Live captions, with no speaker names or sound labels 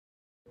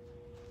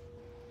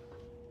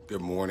Good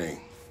morning.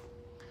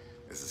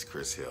 This is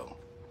Chris Hill,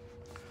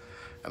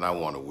 and I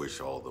want to wish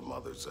all the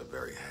mothers a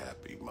very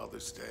happy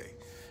Mother's Day.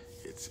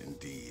 It's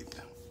indeed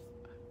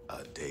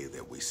a day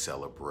that we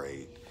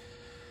celebrate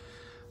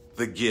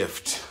the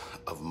gift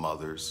of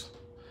mothers.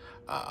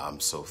 I'm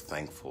so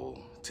thankful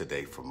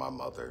today for my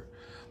mother.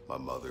 My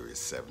mother is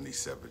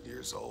 77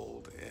 years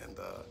old and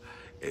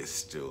is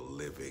still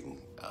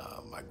living.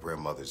 My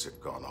grandmothers have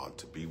gone on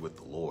to be with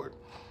the Lord,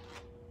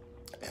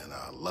 and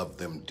I love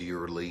them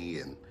dearly,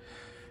 and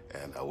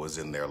I was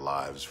in their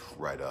lives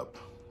right up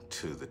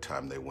to the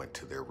time they went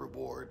to their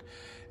reward.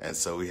 And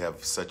so we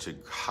have such a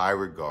high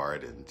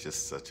regard and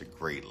just such a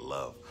great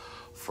love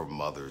for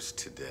mothers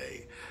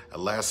today.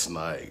 Last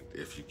night,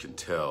 if you can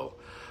tell,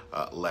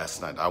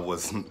 last night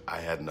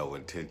I had no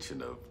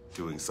intention of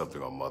doing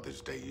something on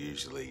Mother's Day.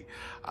 Usually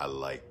I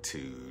like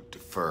to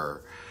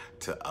defer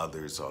to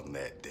others on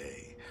that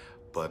day.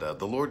 But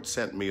the Lord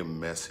sent me a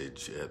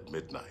message at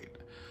midnight.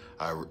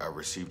 I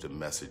received a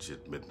message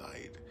at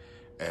midnight,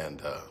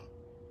 and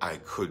I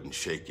couldn't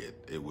shake it.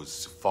 It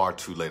was far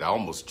too late. I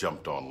almost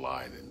jumped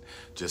online and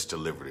just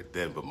delivered it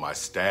then, but my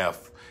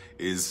staff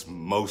is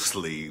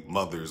mostly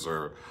mothers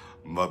or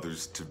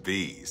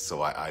mothers-to-be,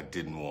 so I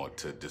didn't want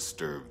to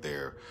disturb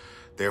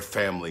their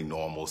family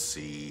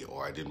normalcy,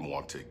 or I didn't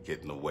want to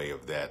get in the way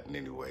of that in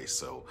any way.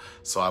 So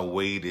I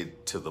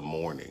waited till the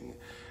morning,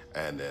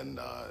 and then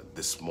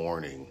this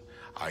morning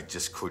I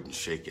just couldn't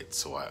shake it.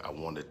 So I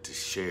wanted to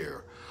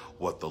share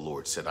what the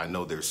Lord said. I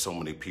know there's so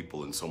many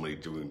people and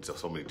doing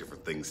so many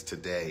different things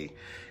today.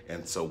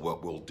 And so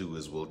what we'll do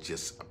is we'll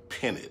just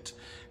pin it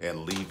and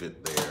leave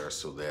it there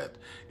so that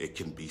it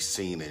can be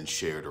seen and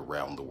shared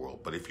around the world.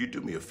 But if you do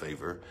me a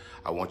favor,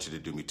 I want you to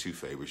do me two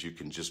favors. You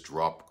can just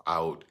drop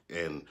out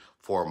and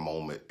for a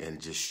moment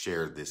and just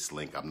share this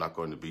link. I'm not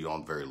going to be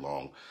on very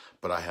long,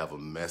 but I have a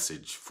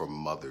message for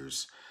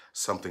mothers,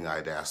 something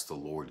I'd asked the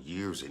Lord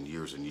years and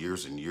years and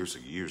years and years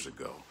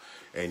ago,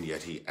 and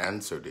yet he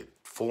answered it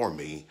for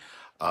me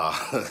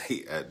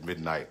at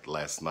midnight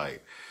last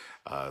night.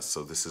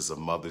 So this is a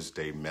Mother's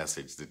Day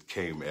message that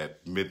came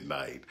at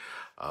midnight,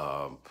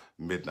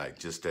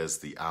 just as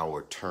the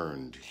hour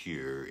turned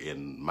here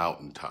in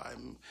Mountain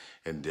Time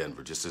in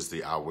Denver. Just as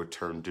the hour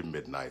turned to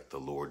midnight, the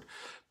Lord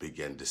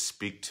began to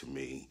speak to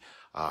me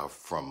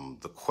from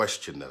the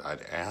question that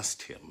I'd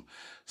asked him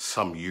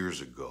some years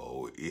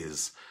ago: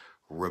 is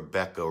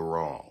Rebecca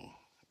wrong?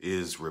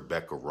 Is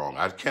Rebecca wrong?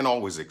 I can't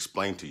always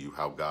explain to you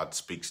how God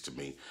speaks to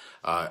me.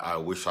 I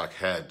wish I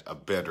had a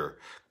better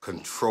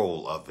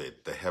control of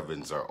it. The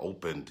heavens are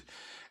opened,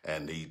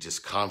 and he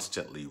just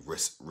constantly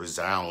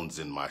resounds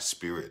in my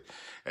spirit,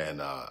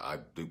 and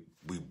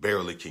we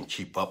barely can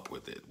keep up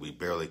with it. We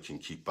barely can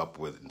keep up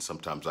with it, and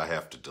sometimes I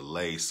have to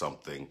delay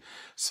something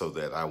so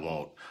that I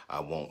won't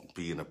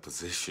be in a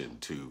position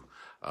to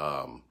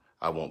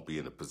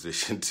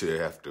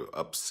have to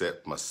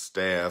upset my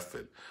staff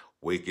and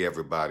wake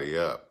everybody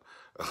up,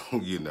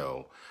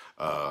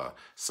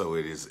 So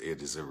it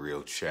is a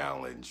real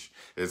challenge.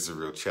 It's a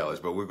real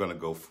challenge, but we're going to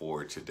go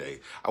forward today.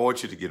 I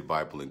want you to get a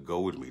Bible and go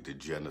with me to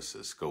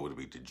Genesis. Go with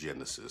me to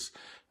Genesis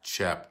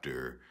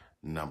chapter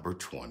number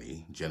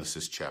 20.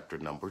 Genesis chapter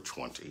number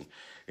 20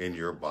 in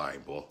your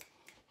Bible.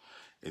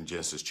 In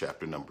Genesis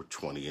chapter number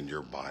 20 in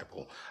your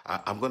Bible. I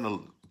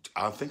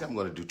think I'm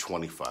going to do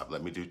 25.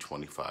 Let me do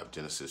 25.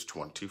 Genesis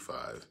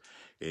 25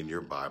 in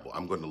your Bible.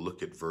 I'm going to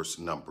look at verse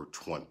number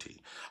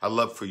 20. I'd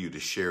love for you to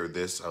share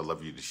this. I'd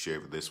love you to share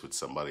this with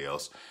somebody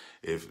else,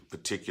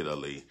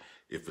 particularly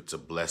if it's a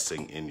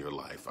blessing in your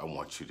life. I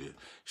want you to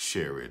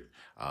share it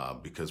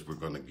because we're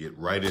going to get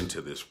right into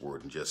this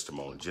word in just a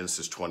moment.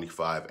 Genesis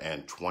 25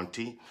 and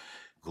 20.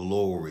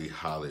 Glory,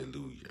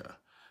 hallelujah.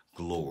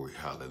 Glory,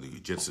 hallelujah.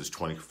 Genesis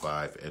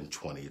 25 and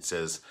 20. It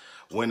says,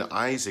 when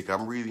Isaac,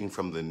 I'm reading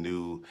from the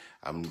NET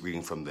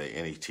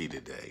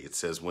today. It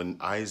says, when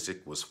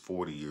Isaac was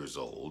 40 years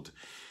old,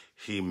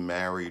 he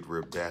married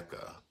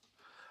Rebekah,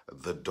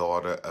 the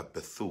daughter of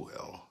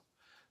Bethuel,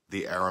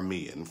 the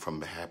Aramean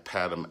from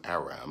Paddan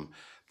Aram,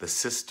 the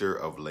sister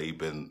of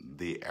Laban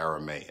the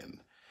Aramean.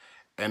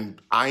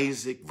 And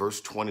Isaac,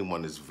 verse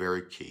 21 is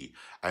very key.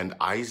 And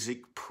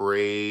Isaac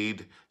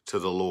prayed to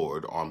the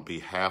Lord on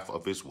behalf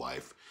of his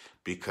wife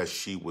because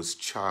she was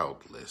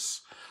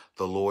childless.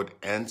 The Lord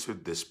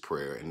answered this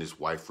prayer, and his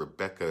wife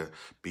Rebekah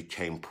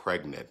became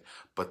pregnant,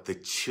 but the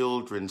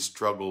children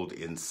struggled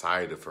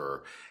inside of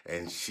her,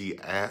 and she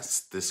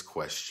asked this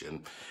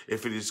question: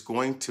 if it is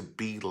going to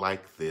be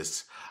like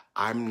this,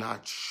 I'm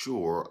not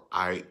sure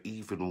I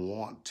even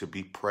want to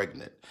be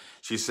pregnant.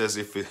 She says,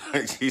 if it's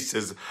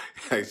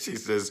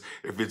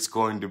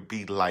going to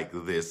be like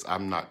this,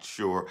 I'm not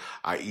sure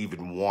I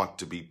even want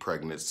to be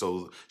pregnant.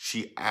 So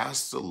she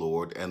asked the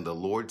Lord, and the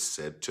Lord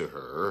said to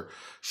her,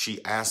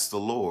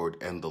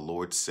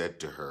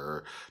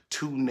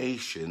 two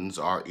nations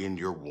are in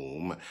your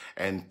womb,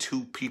 and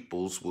two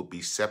peoples will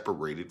be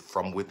separated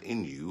from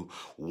within you.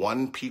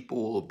 One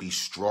people will be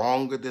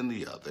stronger than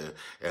the other,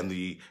 and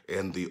the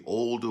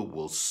older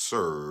will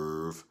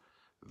serve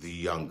the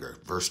younger.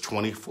 Verse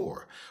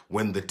 24,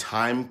 when the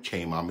time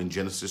came, I'm in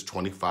Genesis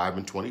 25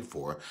 and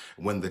 24,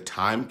 when the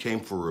time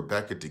came for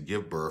Rebekah to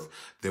give birth,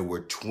 there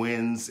were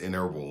twins in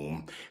her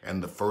womb,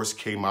 and the first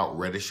came out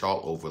reddish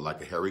all over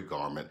like a hairy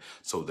garment,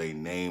 so they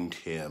named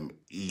him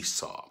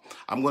Esau.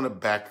 I'm going to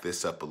back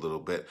this up a little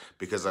bit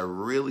because I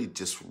really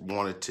just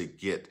wanted to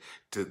get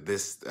to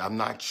this. I'm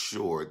not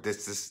sure.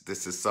 This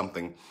is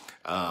something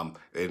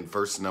in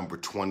verse number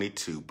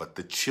 22, but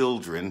the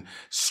children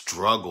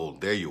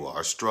struggled. There you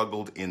are,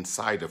 struggled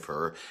inside of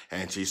her.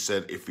 And she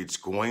said, if it's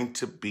going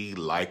to be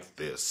like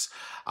this,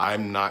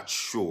 I'm not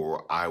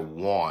sure I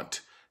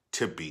want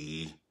to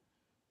be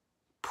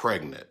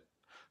pregnant.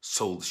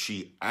 So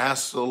she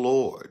asked the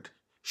Lord.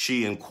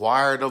 She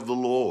inquired of the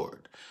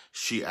Lord.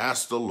 She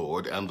asked the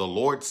Lord, and the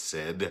Lord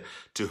said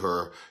to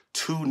her,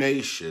 2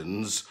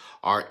 nations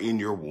are in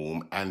your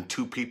womb, and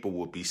 2 people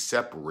will be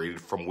separated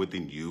from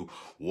within you.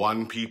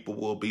 1 people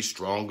will be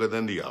stronger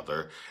than the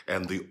other,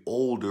 and the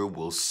older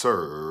will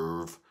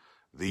serve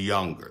the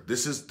younger.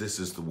 This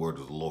is the word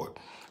of the Lord.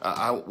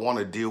 I want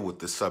to deal with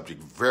this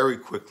subject very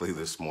quickly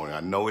this morning.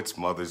 I know it's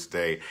Mother's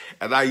Day,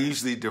 and I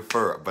usually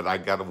defer, but I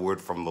got a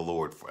word from the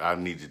Lord I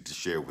needed to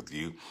share with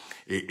you.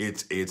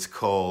 It's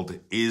called,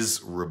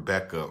 Is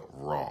Rebekah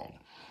Wrong?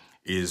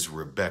 Is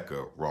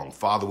Rebekah wrong?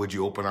 Father, would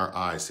you open our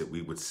eyes that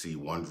we would see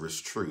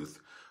wondrous truth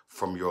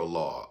from your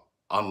law?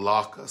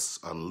 Unlock us,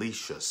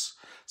 unleash us,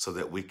 so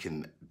that we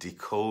can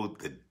decode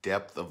the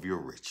depth of your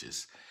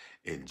riches.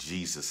 In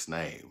Jesus'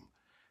 name,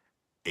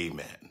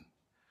 amen.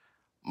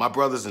 My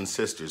brothers and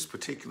sisters,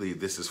 particularly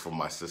this is for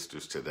my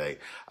sisters today,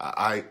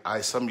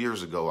 I some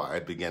years ago, I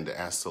began to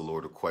ask the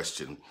Lord a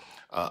question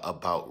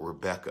about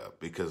Rebekah,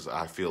 because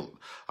I feel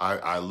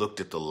I looked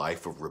at the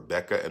life of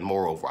Rebekah, and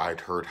moreover,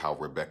 I'd heard how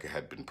Rebekah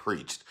had been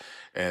preached,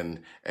 and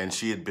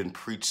she had been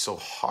preached so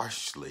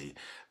harshly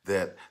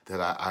that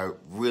I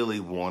really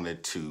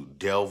wanted to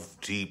delve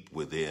deep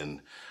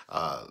within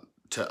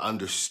to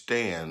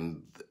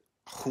understand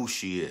who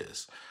she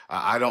is.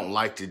 I don't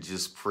like to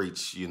just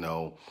preach,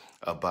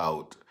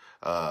 about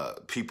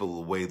people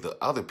the way the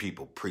other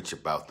people preach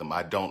about them.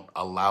 I don't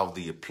allow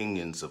the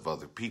opinions of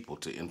other people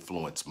to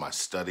influence my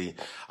study.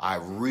 I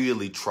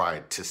really try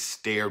to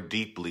stare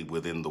deeply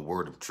within the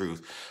word of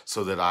truth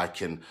so that I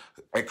can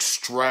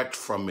extract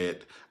from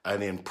it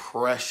an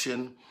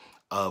impression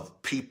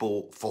of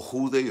people for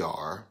who they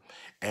are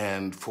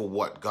and for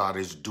what God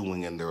is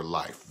doing in their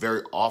life.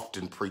 Very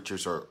often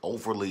preachers are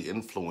overly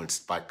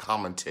influenced by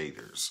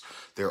commentators.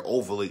 They're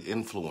overly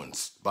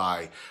influenced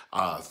by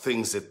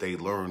things that they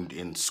learned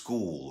in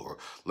school, or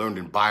learned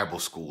in Bible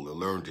school, or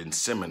learned in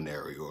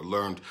seminary, or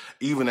learned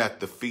even at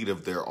the feet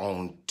of their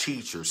own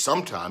teachers.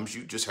 Sometimes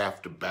you just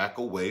have to back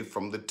away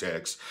from the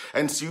text,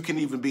 and so you can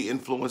even be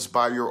influenced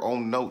by your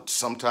own notes.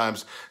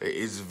 Sometimes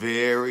it's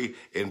very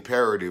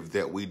imperative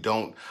that we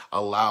don't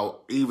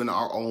allow even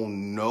our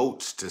own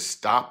notes to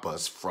stop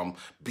us from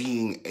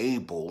being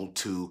able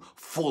to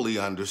fully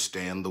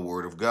understand the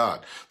Word of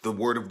God. The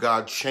Word of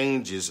God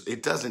changes.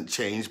 It doesn't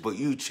change, but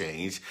you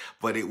change,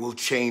 but it will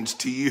change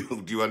to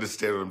you. Do you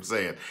understand what I'm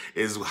saying?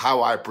 Is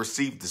how I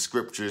perceived the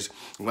Scriptures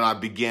when I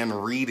began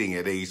reading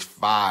at age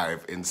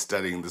 5 and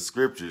studying the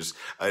Scriptures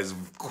is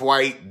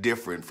quite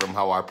different from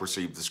how I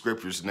perceive the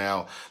Scriptures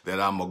now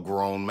that I'm a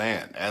grown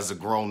man. As a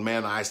grown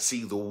man, I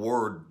see the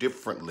Word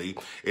differently.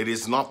 It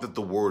is not that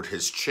the Word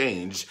has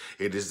changed.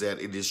 It is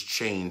that it has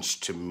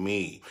changed to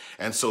me.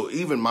 And so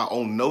even my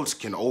own notes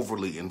can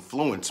overly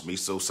influence me.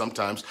 So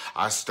sometimes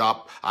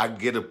I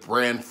get a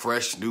brand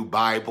fresh new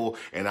Bible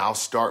and I'll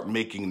start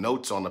making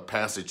notes on the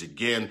passage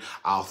again.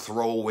 I'll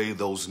throw away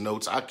those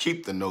notes. I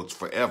keep the notes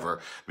forever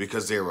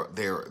because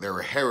they're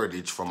a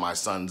heritage from my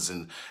sons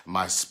and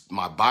my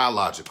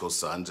biological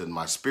sons and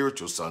my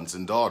spiritual sons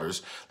and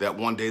daughters, that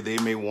one day they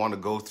may want to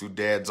go through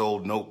Dad's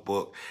old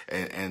notebook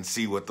and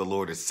see what the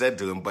Lord has said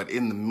to him. But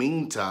in the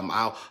meantime,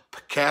 I'll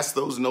cast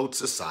those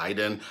notes aside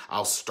and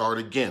I'll start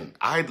again.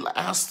 I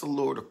asked the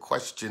Lord a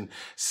question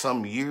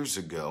some years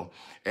ago,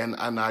 and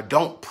I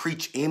don't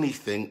preach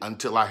anything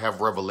until I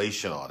have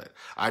revelation on it.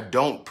 I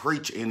don't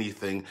preach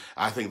anything.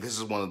 I think this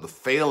is one of the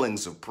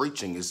failings of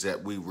preaching, is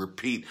that we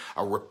repeat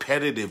a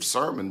repetitive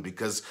sermon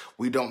because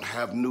we don't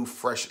have new,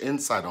 fresh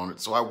insight on it.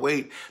 So I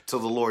wait till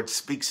the Lord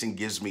speaks and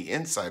gives me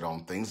insight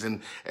on things.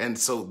 And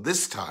so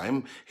this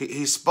time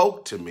he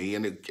spoke to me,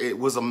 and it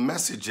was a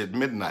message at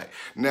midnight.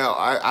 Now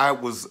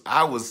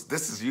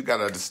you got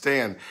to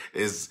understand,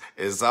 is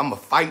I'm a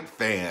fight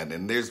fan,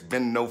 and there's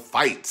been no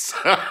fights.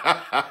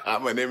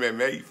 I'm an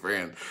MMA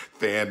fan,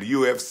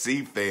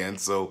 UFC fan.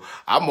 So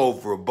I'm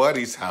over a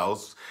buddy's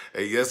house.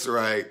 Hey, yes,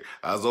 right.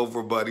 I was over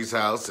a buddy's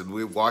house, and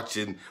we're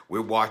watching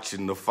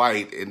the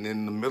fight. And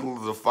in the middle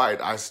of the fight,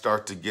 I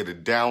start to get a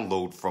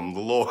download from the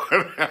Lord.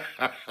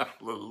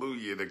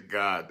 Hallelujah to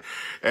God.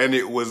 And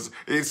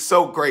it's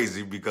so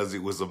crazy because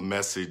it was a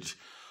message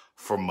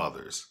for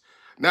mothers.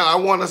 Now, I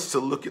want us to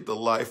look at the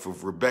life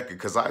of Rebekah,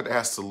 because I'd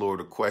asked the Lord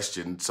a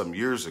question some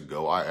years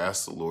ago. I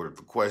asked the Lord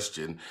the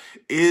question,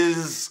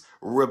 is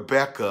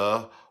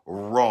Rebekah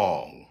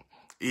wrong?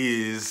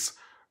 Is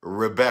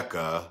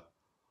Rebekah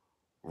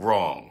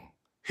wrong.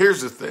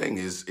 Here's the thing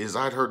is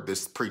I'd heard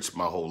this preached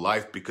my whole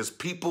life because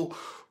people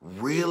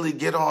really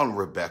get on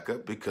Rebecca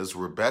because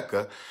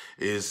Rebecca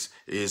is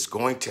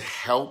going to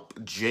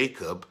help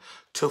Jacob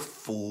to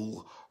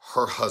fool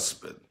her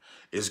husband.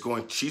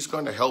 She's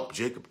going to help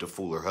Jacob to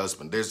fool her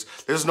husband.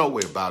 There's no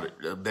way about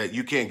it that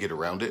you can't get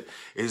around it.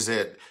 Is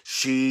that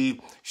she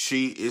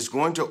is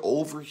going to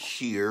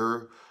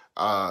overhear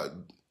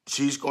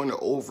she's going to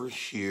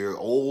overhear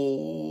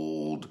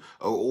old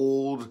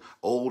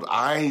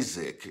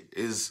Isaac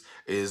is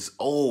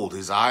old.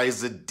 His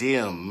eyes are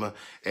dim.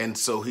 And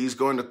so he's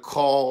going to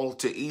call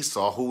to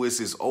Esau, who is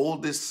his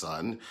oldest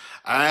son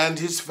and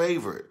his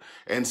favorite,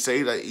 and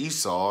say to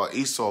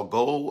Esau,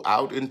 go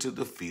out into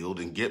the field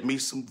and get me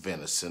some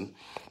venison.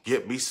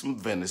 Get me some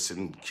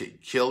venison,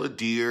 kill a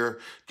deer,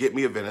 get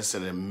me a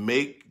venison, and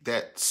make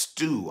that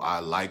stew I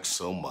like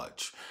so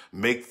much.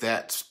 Make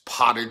that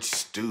pottage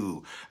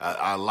stew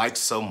I like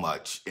so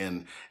much.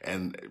 And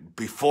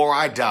before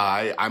I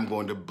die, I'm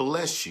going to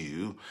bless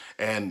you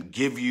and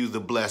give you the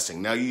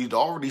blessing. Now, you'd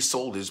already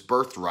sold his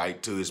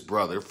birthright to his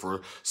brother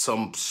for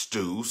some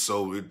stew,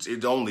 so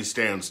it only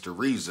stands to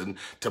reason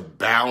to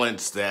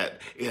balance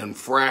that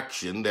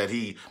infraction that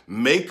he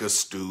make a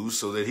stew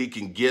so that he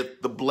can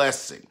get the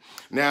blessing.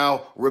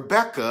 Now,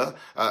 Rebecca,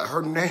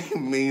 her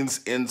name means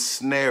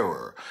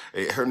ensnarer.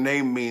 Her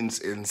name means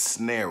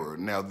ensnarer.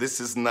 Now, this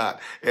is not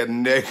a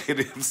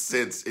negative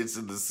sense. It's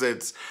in the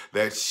sense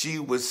that she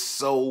was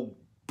so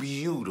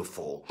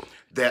beautiful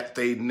that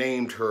they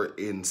named her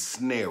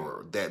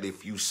ensnarer, that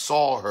if you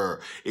saw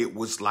her, it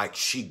was like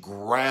she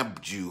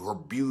grabbed you. Her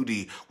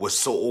beauty was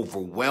so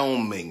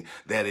overwhelming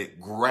that it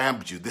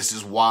grabbed you. This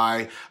is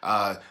why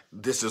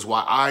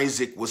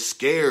Isaac was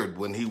scared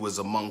when he was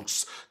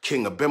amongst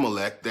King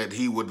Abimelech that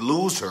he would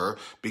lose her,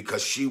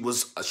 because she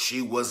was an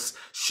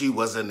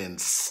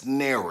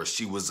ensnarer.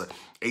 She was a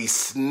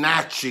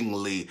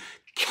snatchingly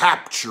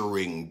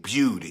capturing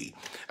beauty.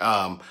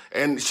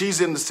 And she's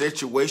in the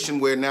situation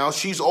where now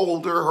she's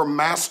older. Her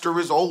master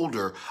is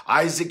older.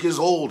 Isaac is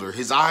older.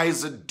 His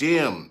eyes are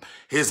dim.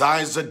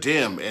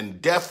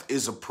 And death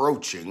is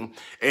approaching.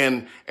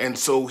 And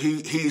so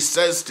he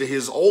says to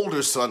his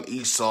older son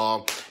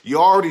Esau, you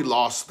already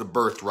lost the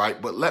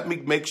birthright, but let me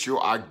make sure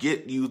I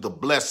get you the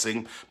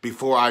blessing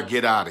before I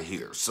get out of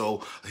here.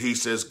 So he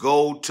says,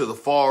 go to the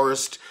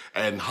forest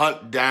and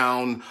hunt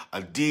down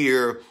a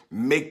deer,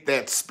 make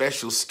that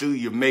special stew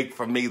you make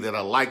for me that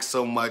I like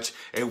so much.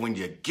 And when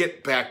you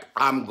get back,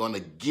 I'm going to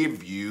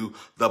give you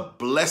the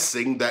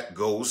blessing that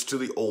goes to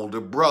the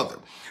older brother.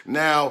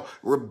 Now,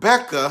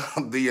 Rebecca,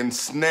 the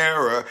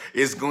ensnarer,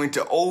 is going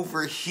to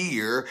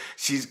overhear.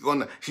 She's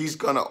going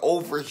to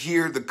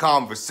overhear the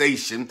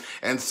conversation.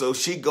 And so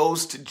she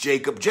goes to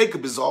Jacob.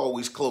 Jacob is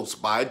always close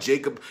by.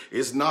 Jacob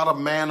is not a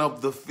man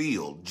of the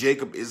field.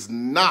 Jacob is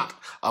not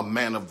a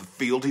man of the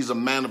field. He's a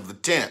man of the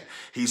tent.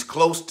 He's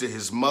close to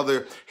his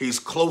mother. He's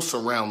close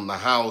around the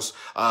house.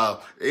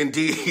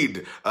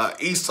 Indeed,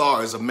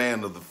 Esau is a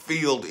man of the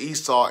field.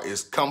 Esau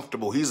is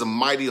comfortable. He's a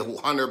mighty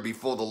hunter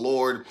before the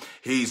Lord.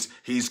 He's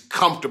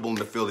comfortable in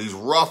the field. He's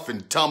rough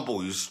and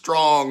tumble. He's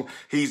strong.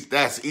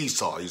 That's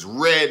Esau. He's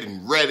red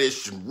and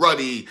reddish and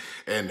ruddy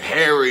and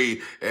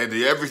hairy and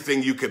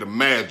everything you could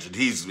imagine.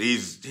 He's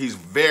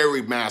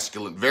very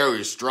masculine,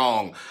 very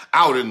strong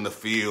out in the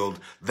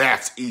field.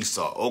 That's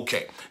Esau.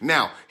 Okay.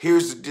 Now,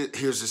 here's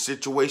the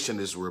situation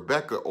is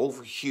Rebecca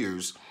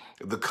overhears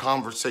the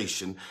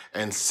conversation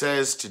and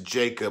says to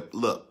Jacob,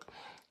 look,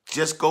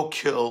 just go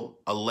kill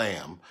a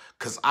lamb,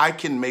 because I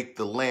can make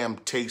the lamb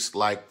taste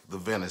like the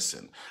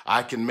venison.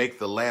 I can make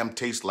the lamb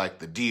taste like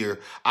the deer.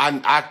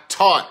 I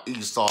taught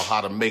Esau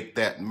how to make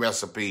that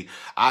recipe.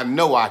 I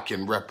know I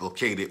can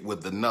replicate it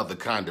with another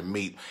kind of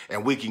meat,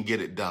 and we can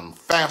get it done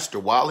faster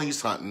while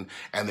he's hunting.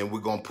 And then we're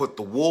going to put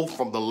the wool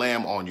from the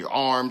lamb on your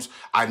arms.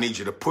 I need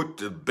you to put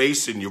the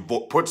bass in your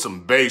put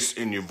some bass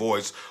in your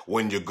voice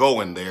when you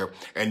go in there,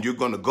 and you're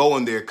going to go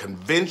in there,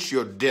 convince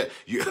your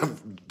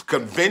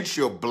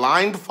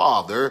blind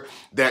father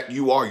that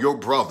you are your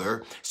brother,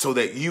 so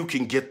that you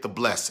can get the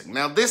blessing.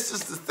 Now, this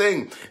is the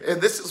thing,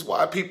 and this is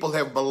why people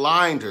have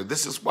maligned her.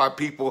 This is why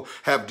people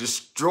have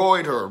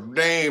destroyed her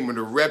name and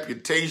her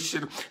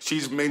reputation.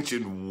 She's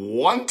mentioned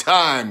one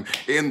time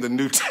in the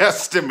New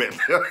Testament.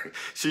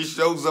 She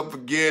shows up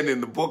again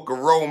in the book of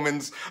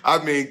Romans.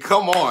 I mean,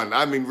 come on.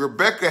 I mean,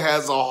 Rebecca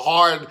has a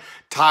hard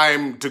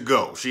time to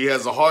go. She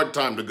has a hard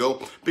time to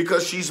go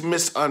because she's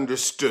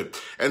misunderstood.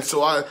 And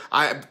so I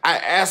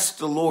asked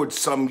the Lord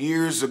some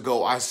years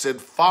ago, I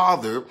said,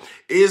 Father,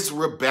 is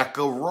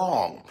Rebecca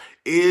wrong?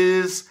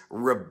 Is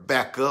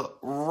Rebecca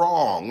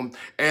wrong?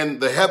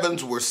 And the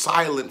heavens were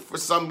silent for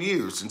some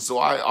years. And so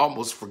I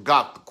almost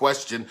forgot the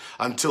question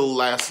until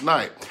last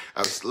night.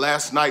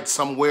 Last night,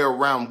 somewhere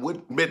around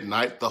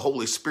midnight, the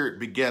Holy Spirit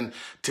began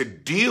to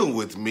deal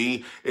with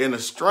me in a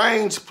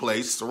strange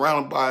place,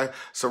 surrounded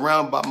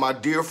by my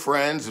dear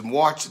friends and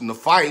watching the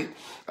fight.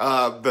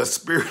 the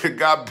Spirit of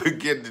God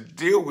began to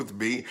deal with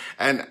me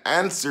and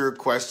answer a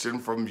question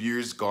from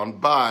years gone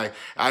by.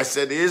 I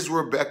said, is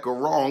Rebecca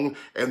wrong?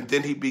 And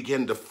then he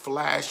began to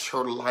flash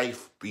her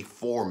life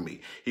before me.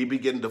 He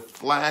began to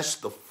flash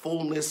the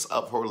fullness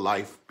of her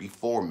life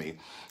before me.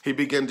 He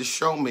began to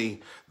show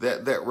me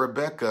that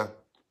Rebecca,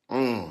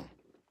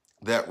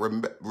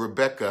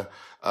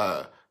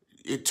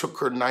 it took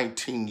her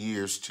 19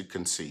 years to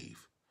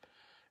conceive.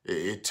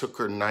 It took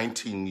her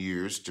 19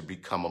 years to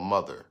become a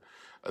mother.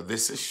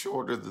 This is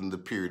shorter than the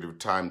period of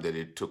time that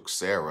it took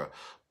Sarah,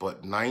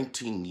 but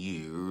 19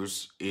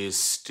 years is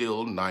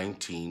still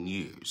 19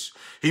 years.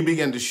 He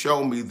began to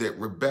show me that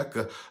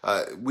Rebecca,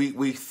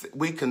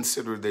 we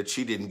consider that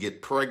she didn't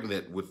get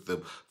pregnant with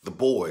the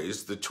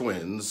boys, the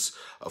twins,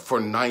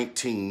 for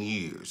 19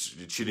 years.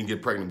 She didn't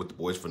get pregnant with the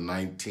boys for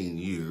 19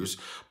 years.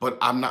 But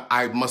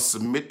I must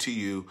submit to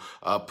you,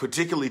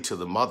 particularly to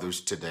the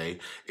mothers today,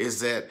 is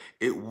that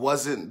it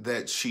wasn't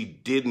that she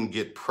didn't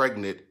get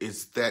pregnant,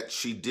 it's that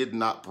she did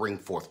not bring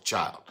forth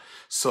child.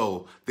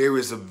 So there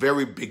is a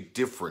very big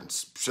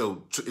difference.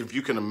 So if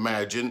you can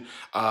imagine,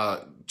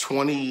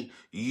 20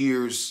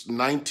 years,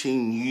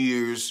 19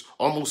 years,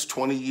 almost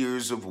 20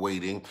 years of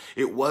waiting.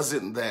 It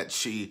wasn't that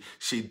she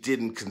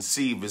didn't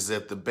conceive, is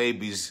that the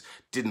babies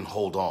didn't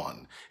hold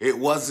on. It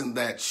wasn't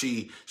that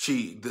she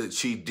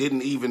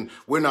didn't even,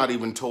 we're not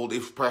even told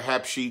if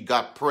perhaps she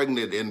got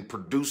pregnant and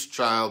produced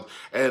child,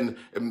 and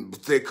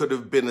there could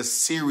have been a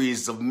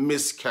series of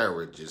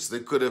miscarriages. There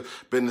could have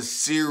been a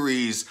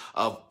series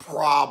of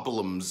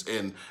problems,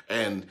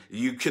 and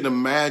you can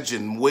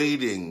imagine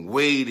waiting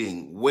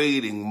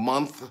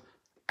month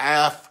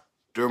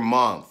after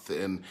month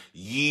and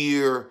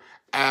year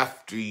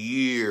after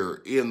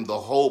year in the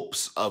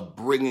hopes of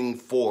bringing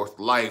forth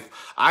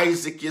life.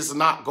 Isaac is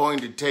not going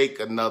to take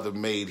another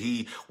maid.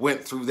 He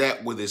went through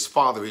that with his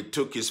father. It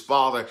took his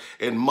father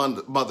and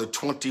mother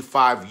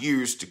 25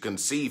 years to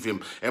conceive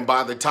him. And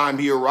by the time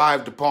he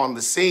arrived upon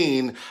the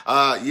scene,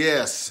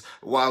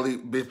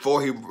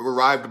 before he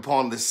arrived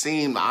upon the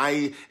scene,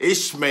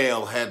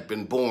 Ishmael had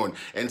been born.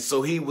 And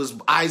so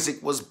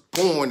Isaac was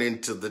born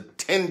into the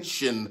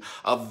tension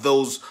of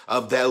those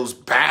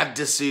bad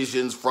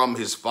decisions from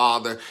his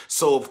father.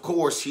 So of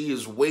course he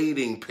is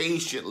waiting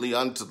patiently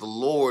unto the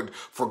Lord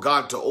for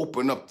God to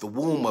open up the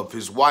womb of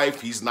his wife.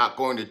 He's not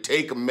going to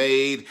take a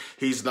maid.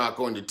 He's not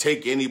going to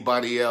take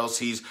anybody else.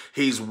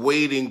 He's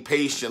waiting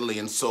patiently.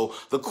 And so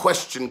the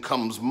question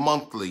comes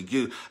monthly.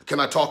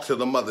 Can I talk to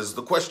the mothers?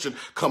 The question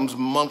comes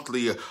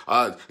monthly.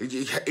 And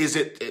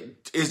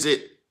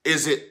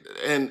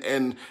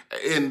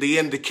the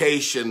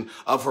indication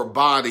of her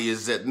body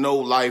is that no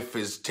life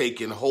is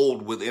taken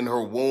hold within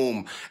her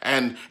womb.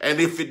 And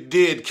if it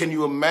did, can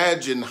you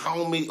imagine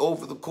how many,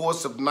 over the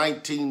course of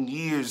 19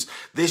 years,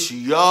 this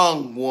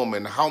young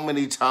woman, how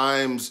many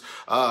times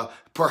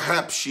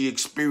perhaps she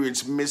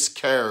experienced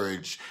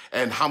miscarriage,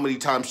 and how many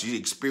times she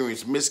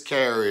experienced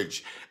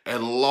miscarriage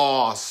and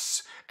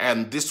loss.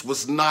 And this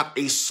was not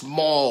a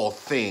small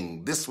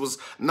thing. This was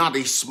not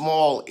a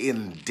small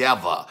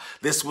endeavor.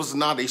 This was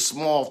not a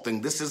small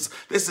thing. This is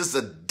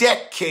a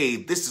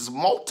decade. This is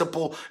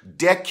multiple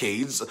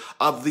decades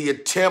of the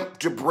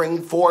attempt to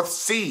bring forth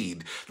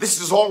seed.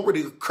 This is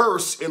already a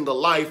curse in the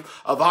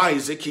life of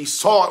Isaac. He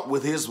saw it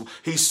with his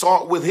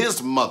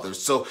mother.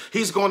 So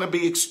he's going to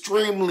be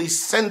extremely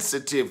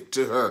sensitive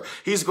to her.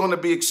 He's going to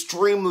be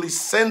extremely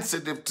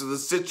sensitive to the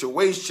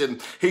situation.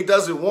 He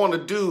doesn't want to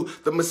do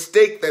the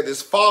mistake that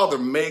his father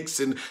makes,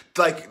 and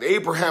like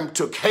Abraham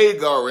took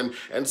Hagar and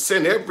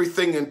sent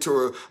everything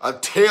into a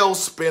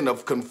tailspin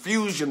of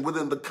confusion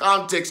within the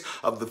context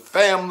of the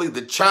family.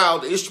 The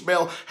child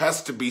Ishmael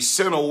has to be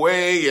sent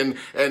away, and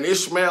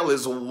Ishmael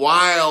is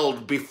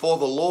wild before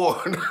the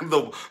Lord.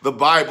 The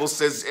Bible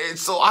says.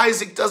 So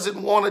Isaac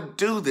doesn't want to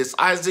do this.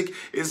 Isaac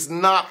is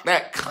not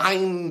that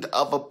kind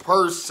of a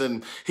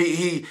person.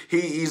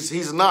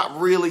 He's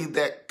not really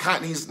that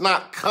kind. He's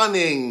not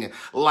cunning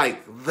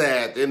like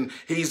that, and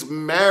he's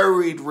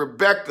married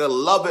Rebecca,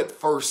 love at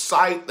first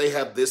sight. They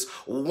have this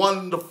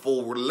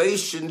wonderful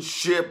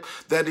relationship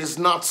that is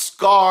not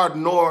scarred,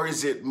 nor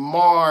is it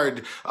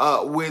marred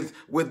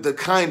with the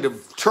kind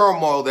of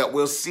turmoil that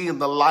we'll see in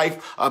the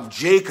life of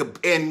Jacob.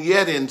 And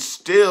yet, and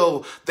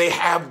still, they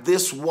have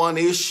this one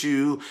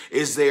issue,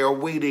 is they are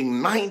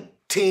waiting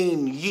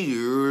 19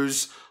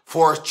 years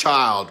for a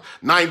child,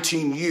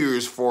 19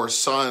 years for a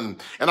son.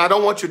 And I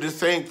don't want you to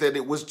think that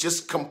it was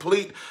just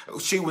complete.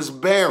 She was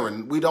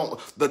barren.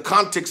 The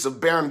context of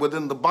barren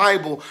within the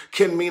Bible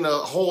can mean a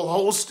whole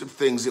host of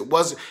things. It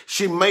was,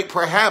 she's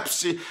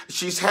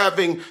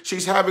having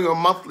a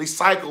monthly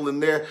cycle,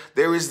 and there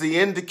is the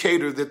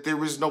indicator that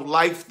there is no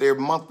life there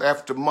month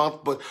after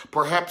month, but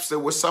perhaps there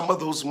were some of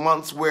those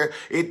months where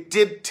it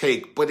did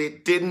take, but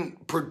it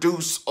didn't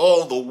produce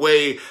all the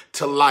way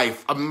to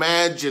life.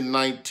 Imagine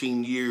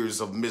 19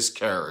 years of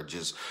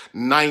miscarriages,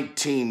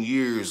 19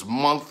 years,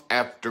 month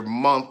after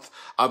month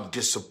of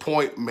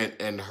disappointment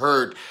and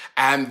hurt.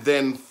 And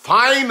then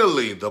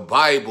finally, the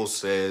Bible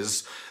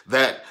says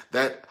that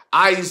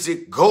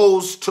Isaac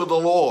goes to the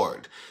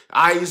Lord.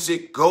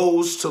 Isaac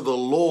goes to the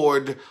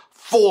Lord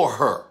for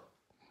her.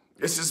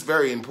 This is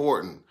very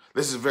important.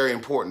 This is very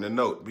important to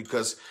note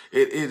because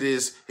it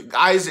is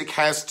Isaac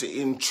has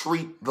to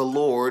entreat the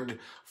Lord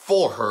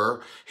for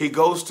her. He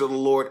goes to the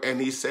Lord and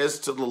he says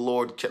to the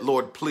Lord,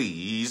 Lord,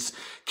 please,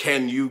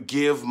 can you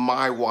give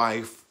my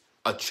wife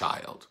a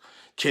child?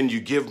 Can you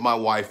give my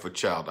wife a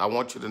child? I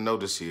want you to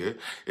notice here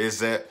is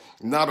that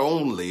not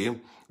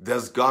only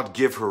does God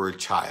give her a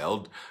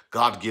child,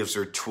 God gives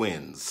her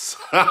twins.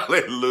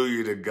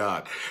 Hallelujah to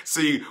God.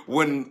 See,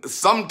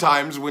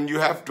 sometimes when you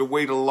have to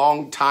wait a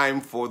long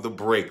time for the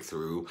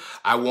breakthrough,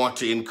 I want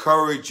to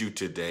encourage you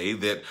today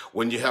that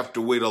when you have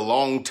to wait a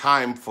long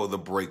time for the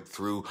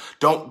breakthrough,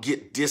 don't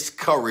get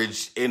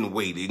discouraged in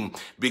waiting,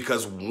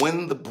 because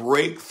when the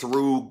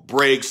breakthrough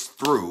breaks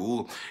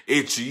through,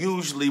 it's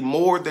usually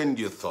more than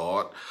you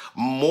thought,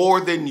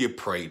 more than you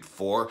prayed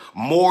for,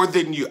 more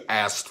than you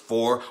asked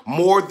for,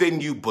 more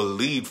than you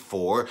believed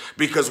for,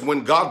 because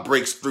when God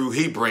breaks through,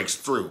 he breaks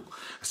through.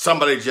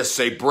 Somebody just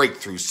say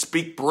breakthrough.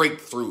 Speak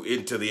breakthrough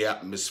into the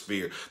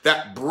atmosphere.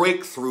 That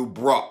breakthrough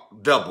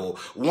brought double.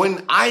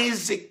 When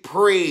Isaac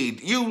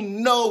prayed, you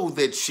know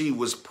that she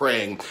was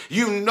praying.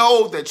 You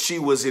know that she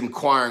was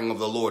inquiring of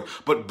the Lord.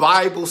 But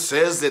Bible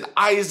says that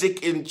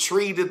Isaac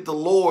entreated the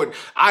Lord.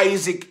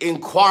 Isaac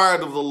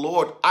inquired of the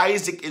Lord.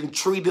 Isaac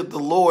entreated the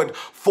Lord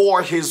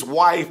for his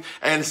wife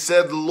and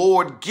said,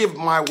 Lord, give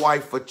my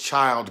wife a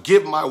child.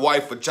 Give my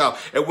wife a child.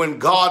 And when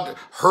God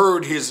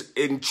heard his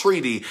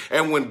entreaty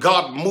and when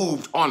God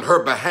moved on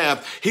her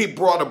behalf, he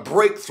brought a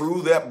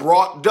breakthrough that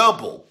brought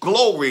double.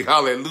 Glory,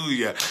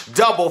 hallelujah.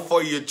 Double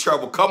for your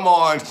trouble. Come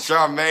on,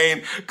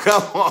 Charmaine.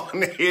 Come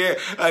on here.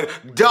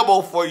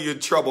 Double for your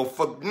trouble.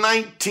 For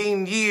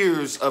 19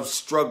 years of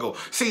struggle.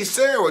 See,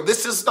 Sarah,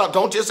 this is not,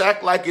 don't just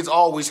act like it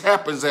always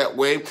happens that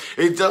way.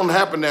 It doesn't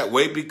happen that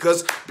way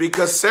because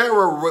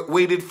Sarah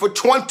waited for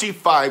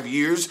 25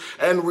 years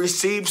and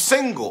received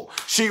single.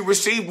 She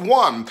received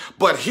one.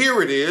 But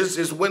here it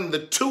is when the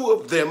two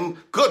of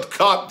them, good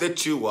God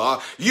that you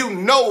are, you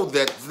know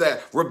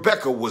that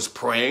Rebecca was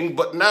praying,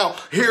 but now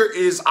here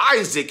is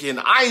Isaac, and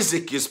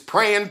Isaac is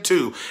praying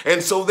too.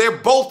 And so they're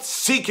both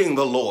seeking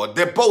the Lord.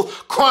 They're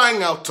both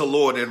crying out to the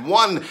Lord, and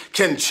one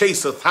can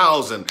chase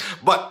 1,000,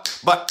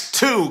 but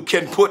two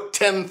can put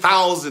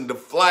 10,000 to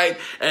flight,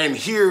 and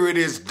here it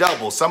is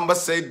double.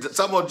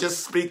 Someone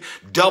just speak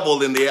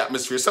double in the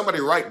atmosphere. Somebody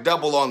write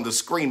double on the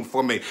screen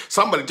for me.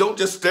 Somebody, don't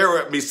just stare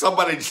at me.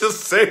 Somebody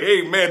just say,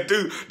 hey man,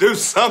 do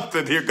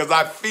something here, because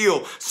I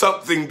feel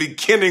something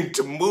beginning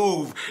to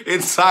move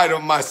inside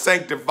of my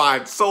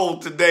sanctified soul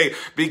today,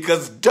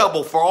 because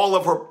double for all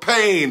of her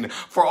pain,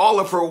 for all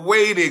of her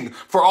waiting,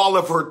 for all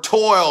of her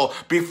toil,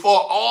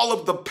 before all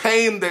of the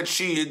pain that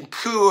she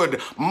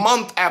incurred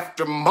month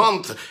after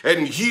month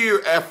and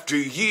year after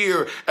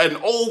year and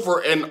over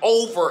and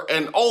over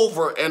and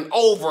over and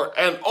over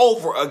and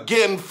over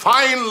again.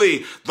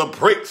 Finally, the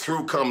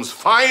breakthrough comes.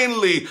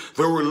 Finally,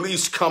 the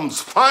release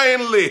comes.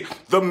 Finally,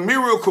 the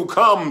miracle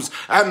comes,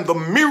 and the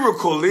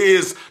miracle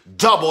is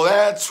double.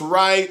 That's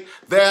right.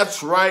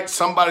 That's right.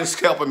 Somebody's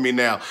helping me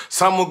now.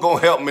 Someone gonna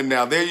help me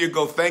now. There you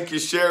go. Thank you,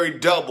 Sherry.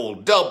 Double,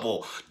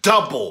 double,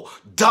 double,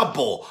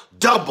 double,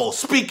 double.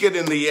 Speak it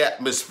in the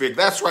atmosphere.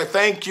 That's right.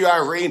 Thank you,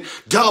 Irene.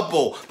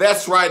 Double.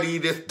 That's right,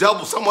 Edith.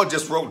 Double. Someone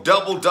just wrote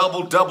double,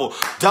 double, double,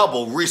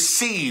 double.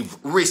 Receive,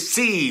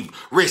 receive,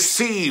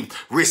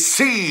 receive,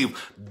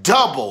 receive.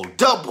 Double,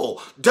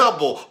 double,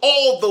 double.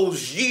 All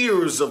those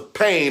years of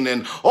pain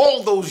and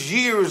all those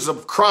years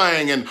of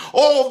crying and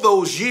all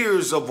those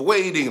years of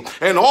waiting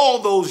and all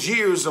those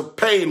years of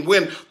pain.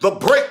 When the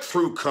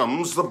breakthrough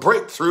comes, the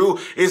breakthrough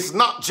is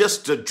not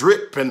just a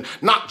drip and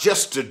not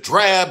just a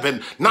drab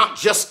and not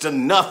just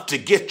enough to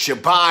get you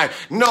by.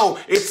 No,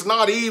 it's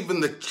not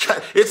even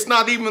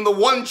the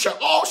one child.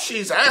 All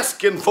she's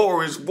asking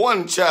for is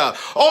one child.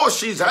 All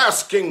she's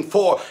asking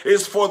for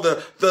is for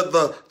the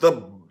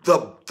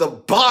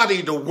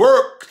body to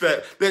work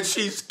that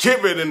she's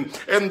given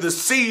and the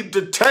seed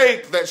to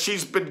take that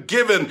she's been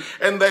given,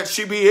 and that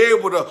she be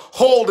able to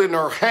hold in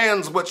her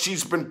hands what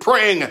she's been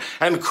praying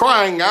and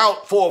crying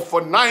out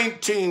for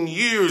 19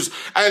 years,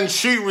 and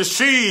she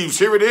receives.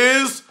 Here it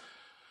is.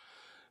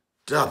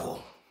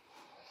 Double.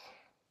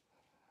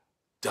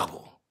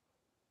 Double.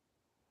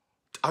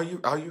 Are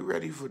you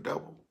ready for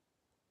double?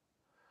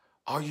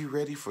 Are you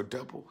ready for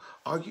double?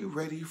 Are you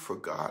ready for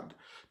God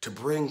to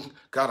bring,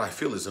 God, I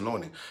feel his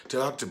anointing,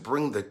 to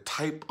bring the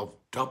type of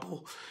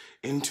double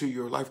into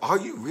your life? Are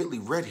you really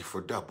ready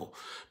for double?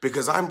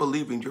 Because I'm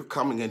believing you're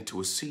coming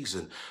into a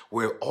season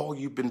where all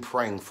you've been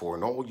praying for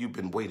and all you've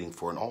been waiting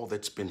for and all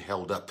that's been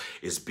held up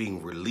is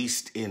being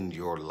released in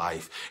your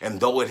life. And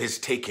though it has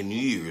taken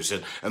years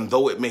and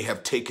though it may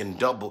have taken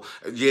double,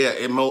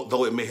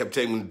 though it may have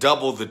taken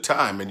double the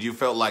time and you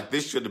felt like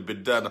this should have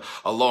been done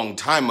a long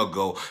time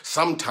ago,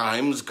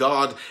 sometimes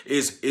God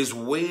is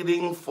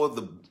waiting for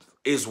the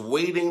is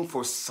waiting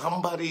for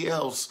somebody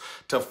else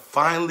to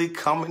finally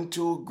come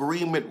into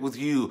agreement with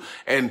you.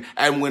 And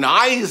when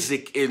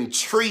Isaac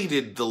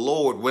entreated the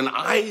Lord, when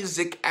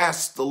Isaac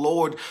asked the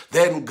Lord,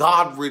 then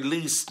God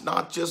released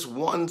not just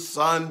one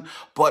son,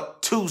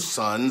 but two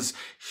sons.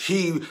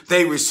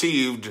 They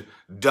received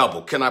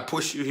double. Can I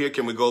push you here?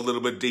 Can we go a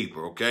little bit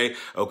deeper?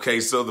 Okay.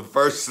 So the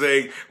first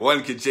thing,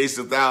 one can chase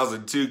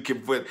 1,000, two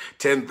can put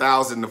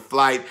 10,000 to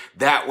flight.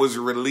 That was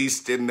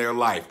released in their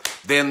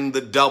life. Then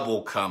the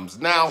double comes.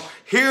 Now,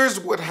 here's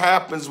what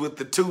happens with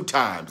the 2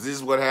 times. This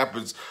is what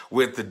happens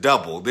with the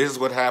double. This is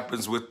what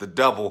happens with the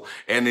double.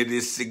 And it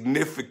is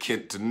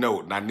significant to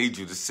note, and I need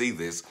you to see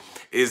this,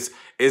 is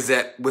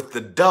that with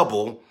the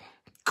double,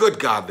 good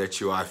God that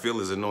you are, I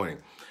feel is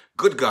anointing.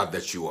 Good God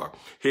that you are.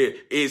 Here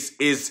is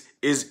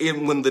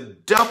in when the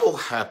double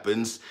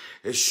happens,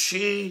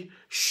 she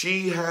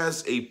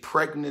has a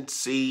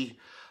pregnancy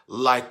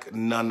like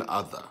none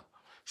other.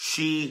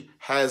 She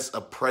has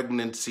a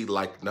pregnancy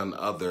like none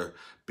other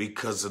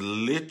because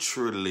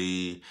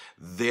literally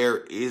there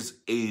is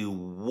a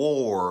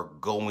war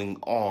going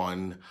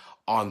on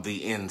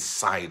the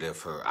inside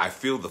of her. I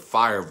feel the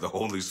fire of the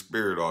Holy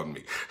Spirit on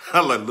me.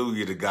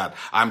 Hallelujah to God.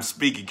 I'm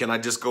speaking. Can I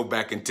just go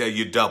back and tell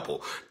you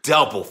double?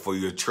 Double for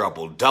your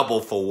trouble.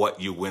 Double for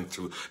what you went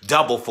through.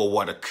 Double for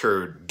what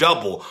occurred.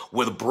 Double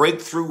where the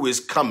breakthrough is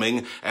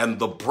coming and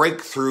the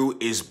breakthrough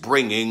is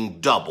bringing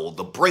double.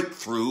 The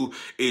breakthrough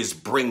is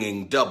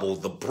bringing double.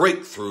 The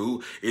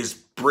breakthrough is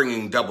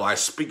bringing double. I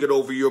speak it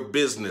over your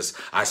business.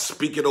 I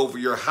speak it over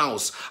your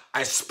house.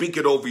 I speak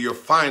it over your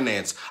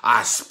finance.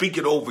 I speak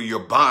it over your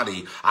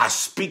body. I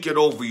speak it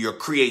over your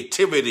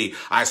creativity.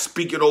 I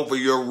speak it over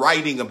your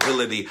writing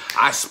ability.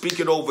 I speak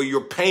it over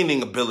your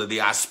painting ability.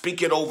 I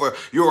speak it over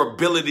your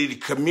ability to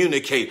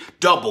communicate.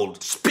 Double.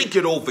 Speak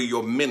it over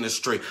your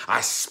ministry.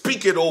 I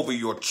speak it over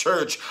your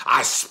church.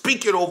 I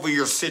speak it over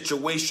your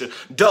situation.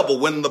 Double.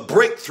 When the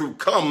breakthrough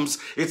comes,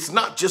 it's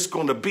not just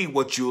going to be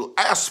what you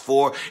ask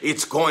for.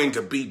 It's going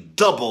to be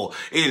double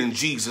in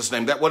Jesus'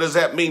 name. What does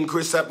that mean,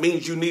 Chris? That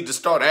means you need to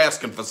start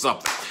asking for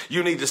something.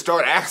 You need to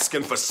start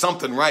asking for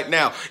something right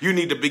now. You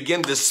need to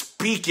begin to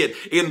speak it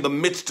in the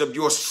midst of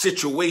your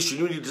situation.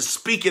 You need to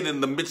speak it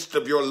in the midst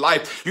of your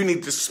life. You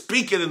need to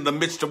speak it in the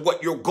midst of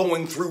what you're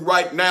going through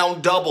right now.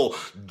 Double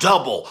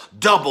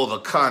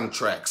the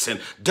contracts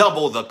and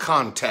double the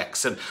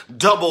contacts and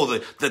double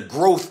the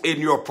growth in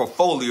your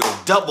portfolio.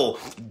 Double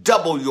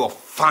your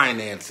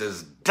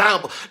finances.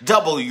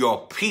 Double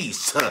your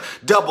peace,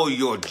 double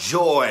your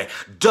joy,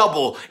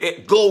 double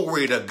it.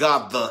 Glory to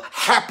God, the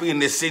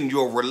happiness in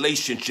your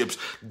relationships,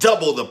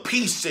 double the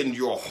peace in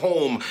your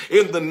home.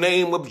 In the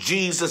name of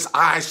Jesus,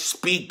 I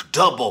speak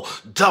double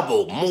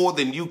more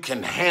than you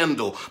can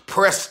handle.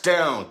 Press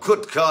down.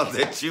 Good God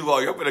that you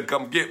are. You're going to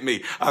come get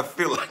me. I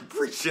feel like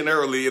preaching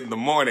early in the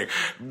morning.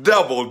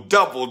 Double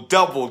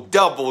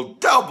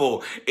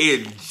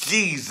in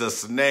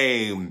Jesus'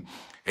 name.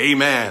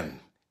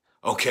 Amen.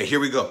 Okay, here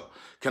we go.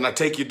 Can I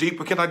take you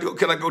deeper? Can I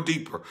go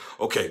deeper?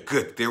 Okay,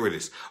 good. There it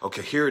is.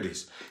 Okay, here it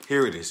is.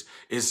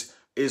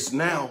 Is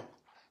now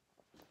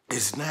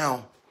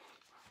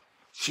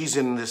she's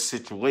in this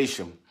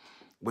situation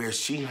where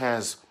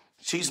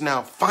she's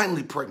now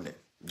finally pregnant.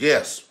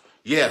 Yes,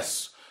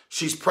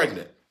 she's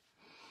pregnant.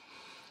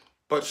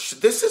 But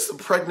this is a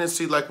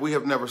pregnancy like we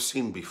have never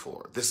seen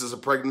before. This is a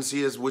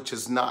pregnancy which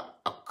has not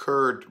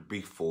occurred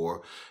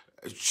before.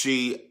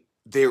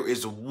 There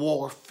is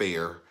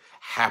warfare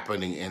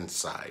happening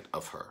inside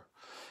of her.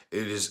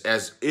 It is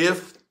as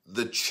if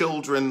the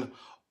children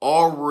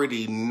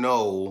already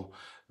know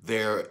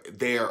they're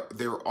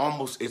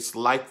almost, it's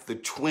like the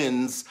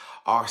twins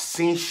are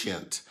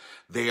sentient.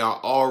 They are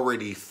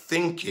already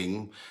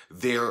thinking,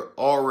 they're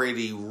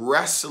already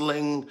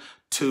wrestling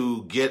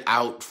to get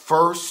out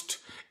first.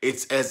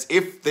 It's as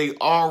if they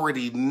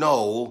already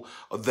know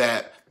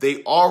that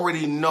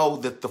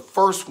the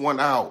first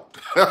one out,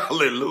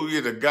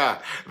 hallelujah to God,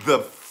 the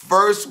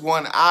first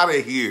one out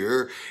of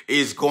here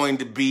is going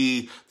to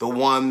be the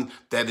one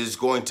that is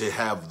going to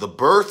have the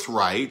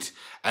birthright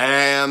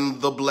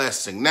and the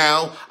blessing.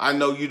 Now, I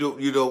know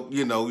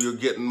you're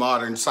getting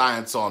modern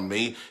science on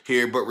me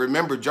here, but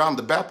remember, John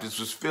the Baptist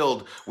was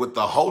filled with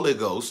the Holy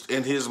Ghost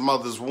in his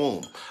mother's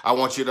womb. I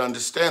want you to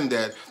understand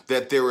that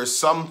there are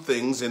some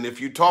things, and if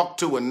you talk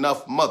to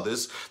enough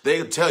mothers,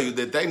 they'll tell you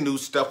that they knew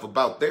stuff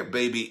about their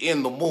baby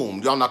in the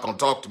womb. Y'all not going to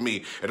talk to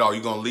me at all.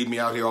 You're going to leave me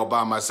out here all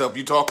by myself.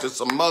 You talk to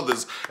some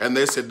mothers, and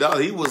they said, "Dog,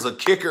 he was a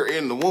kicker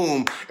in the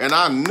womb," and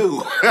I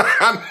knew,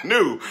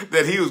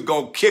 that he was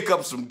going to kick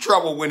up some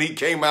trouble when he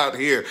came out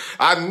here.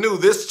 I knew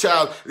this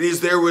child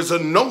there is a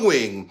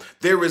knowing,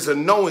 there is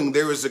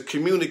a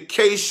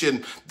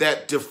communication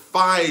that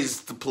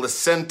defies the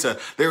placenta.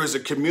 There is a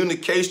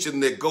communication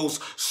that goes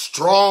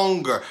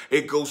stronger.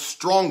 It goes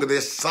stronger.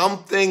 There's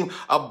something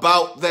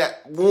about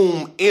that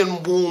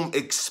in-womb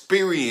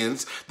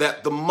experience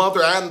that the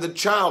mother and the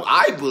child,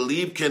 I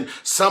believe, can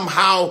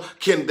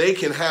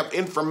have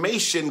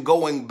information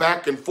going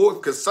back and forth,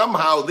 because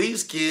somehow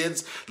these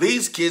kids,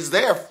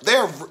 they're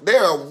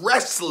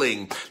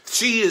wrestling.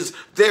 she is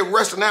there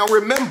resting. Now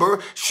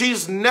remember,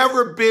 she's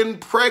never been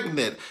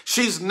pregnant.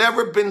 She's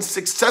never been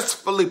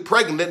successfully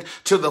pregnant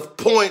to the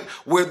point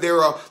where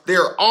there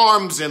are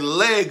arms and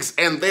legs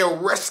and they're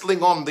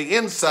wrestling on the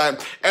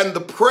inside. And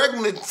the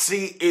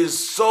pregnancy is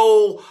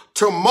so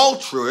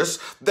tumultuous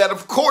that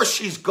of course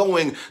she's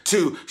going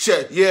to,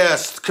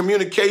 yes,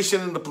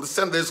 communication in the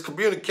placenta, there's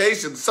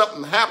communication,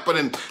 something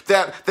happening,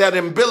 that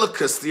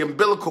umbilicus, the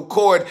umbilical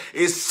cord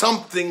is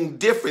something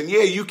different.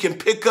 Yeah, you can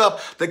pick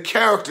up the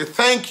character.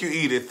 Thank you,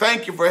 Edith.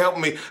 Thank you for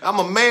helping me. I'm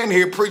a man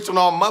here preaching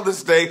on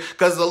Mother's Day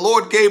because the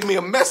Lord gave me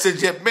a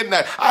message at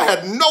midnight. I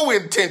had no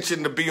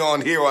intention to be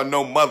on here on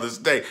no Mother's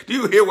Day. Do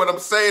you hear what I'm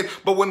saying?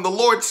 But when the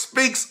Lord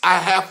speaks, I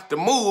have to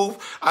move.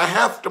 I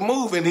have to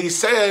move. And he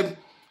said,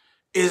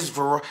 is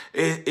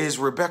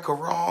Rebecca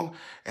wrong?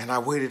 And I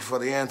waited for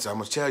the answer. I'm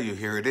going to tell you,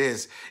 here it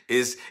is.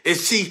 Is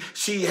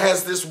she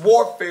has this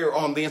warfare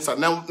on the inside.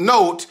 Now,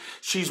 note,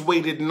 she's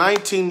waited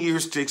 19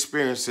 years to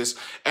experience this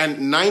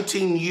and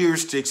 19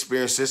 years to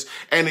experience this.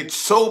 And it's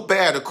so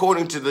bad,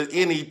 according to the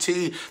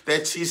NET,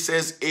 that she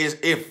says,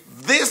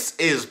 if this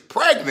is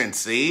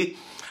pregnancy,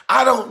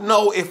 I don't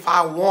know if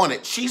I want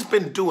it. She's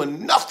been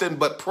doing nothing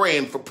but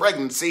praying for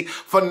pregnancy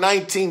for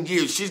 19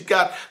 years. She's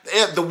got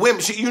the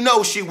women,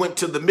 she went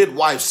to the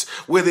midwives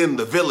within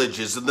the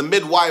villages and the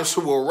midwives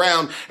who were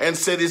around and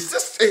said, is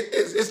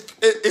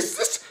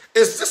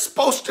this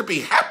supposed to be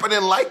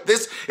happening like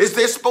this? Is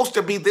there supposed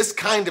to be this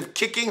kind of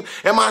kicking?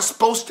 Am I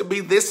supposed to be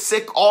this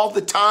sick all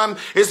the time?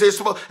 Is there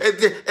supposed?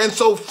 And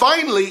so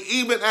finally,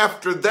 even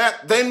after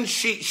that, then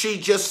she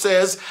just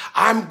says,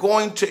 I'm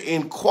going to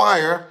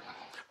inquire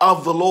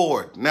of the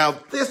Lord. Now,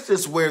 this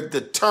is where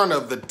the turn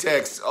of the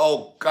text,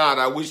 oh God,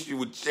 I wish you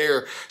would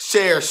share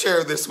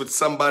this with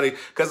somebody,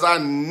 because I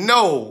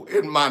know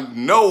in my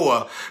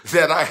Noah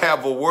that I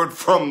have a word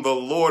from the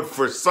Lord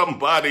for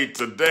somebody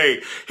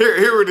today.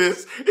 Here it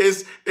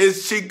is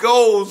she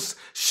goes,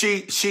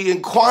 she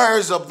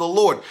inquires of the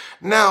Lord.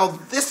 Now,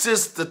 this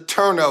is the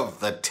turn of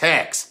the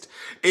text.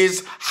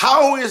 Is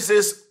how is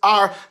this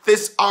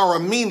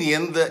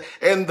Aramean,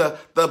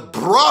 the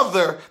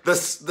brother,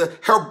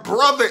 her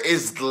brother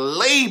is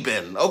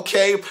Laban,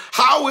 okay?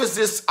 How is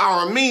this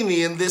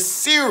Aramean, this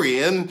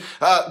Syrian,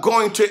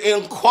 going to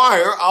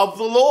inquire of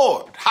the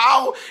Lord?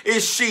 How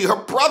is she?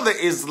 Her brother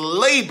is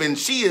Laban.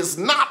 She is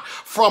not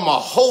from a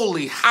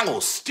holy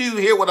house. Do you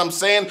hear what I'm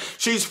saying?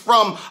 She's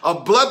from a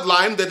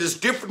bloodline that is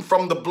different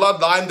from the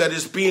bloodline that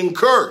is being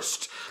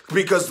cursed.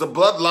 Because the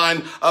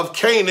bloodline of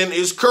Canaan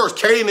is cursed.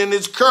 Canaan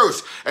is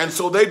cursed. And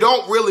so they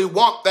don't really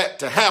want that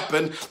to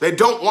happen. They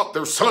don't want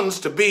their sons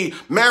to be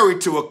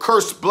married to a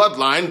cursed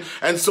bloodline.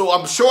 And so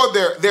I'm sure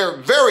they're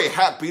very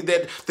happy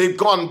that they've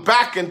gone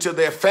back into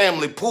their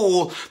family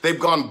pool. They've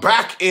gone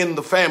back in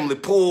the family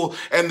pool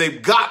and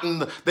they've gotten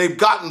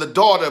the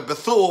daughter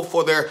Bethuel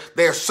for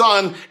their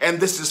son. And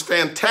this is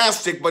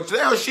fantastic. But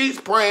now she's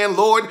praying,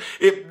 Lord,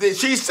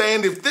 she's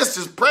saying if this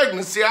is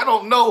pregnancy, I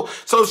don't know.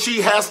 So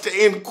she has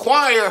to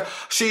inquire.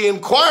 She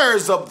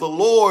inquires of the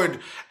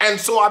Lord.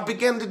 And so I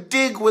began to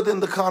dig within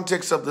the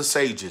context of the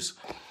sages.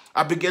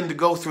 I began to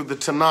go through the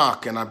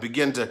Tanakh and I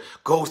began to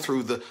go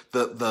through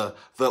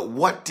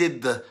what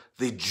did the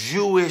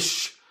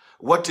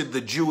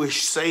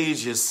Jewish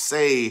sages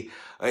say?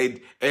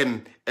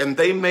 And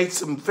they made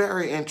some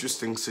very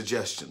interesting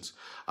suggestions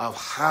of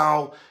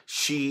how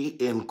she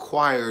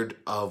inquired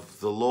of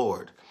the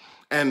Lord.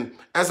 And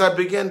as I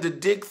began to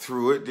dig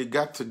through it, it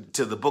got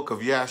to the book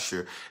of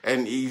Yashar.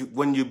 And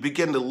when you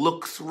begin to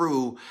look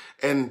through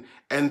and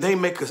they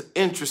make an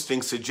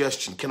interesting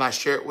suggestion. Can I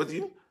share it with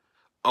you?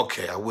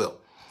 Okay, I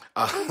will.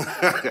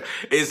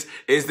 Is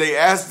they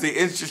ask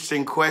the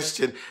interesting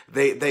question.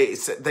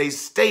 They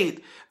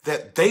state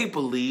that they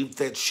believe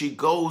that she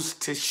goes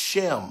to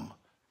Shem.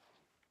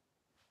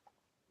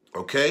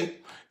 Okay?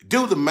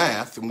 Do the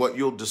math and what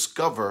you'll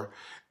discover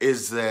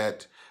is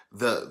that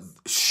the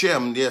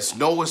Shem, yes,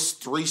 Noah's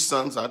 3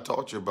 sons, I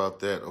taught you about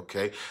that,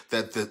 okay?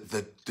 That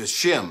the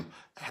Shem,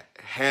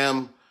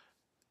 Ham,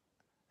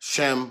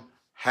 Shem,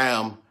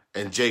 Ham,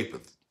 and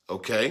Japheth,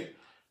 okay?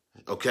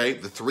 Okay,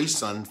 the 3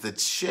 sons, that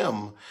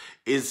Shem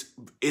is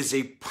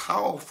a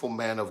powerful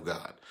man of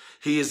God.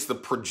 He is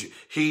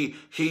he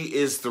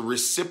is the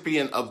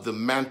recipient of the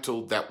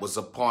mantle that was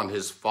upon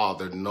his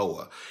father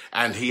Noah.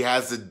 And he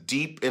has a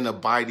deep and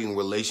abiding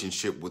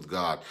relationship with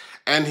God.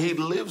 And he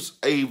lives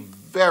a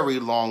very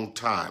long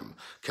time.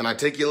 Can I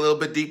take you a little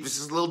bit deep? This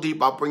is a little deep.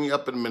 I'll bring you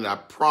up in a minute, I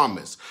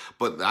promise.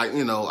 But I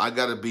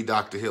got to be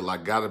Dr. Hill. I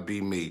got to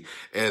be me.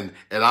 And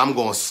I'm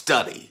going to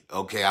study,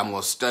 okay? I'm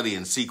going to study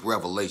and seek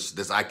revelation.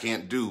 I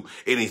can't do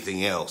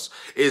anything else.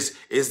 Is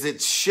that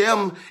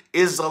Shem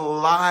is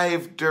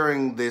alive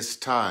during this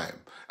time.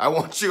 I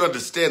want you to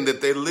understand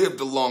that they lived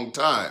a long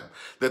time.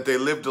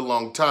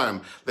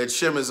 That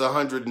Shem is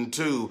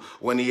 102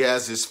 when he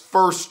has his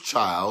first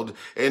child,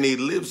 and he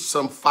lives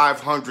some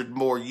 500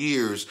 more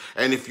years.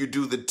 And if you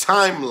do the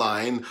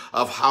timeline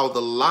of how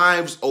the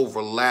lives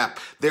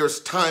overlap, there's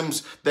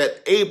times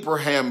that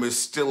Abraham is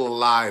still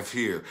alive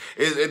here.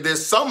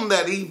 There's some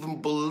that even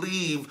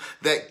believe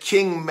that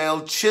King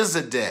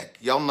Melchizedek,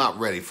 y'all not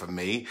ready for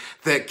me,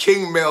 that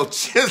King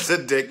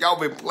Melchizedek, y'all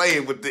been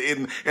playing with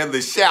in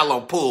the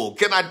shallow pool.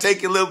 Can I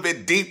take you a little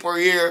bit deeper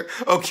here?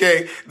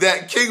 Okay,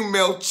 that King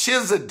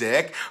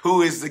Melchizedek,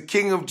 who is the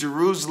king of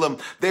Jerusalem,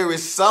 there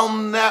is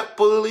some that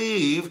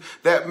believe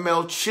that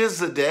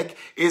Melchizedek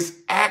is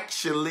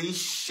actually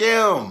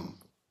Shem.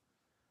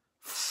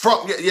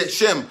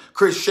 Shem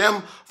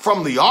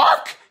from the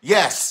ark?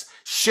 Yes.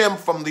 Shem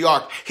from the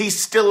ark. He's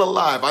still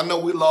alive. I know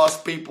we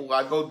lost people.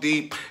 I go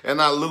deep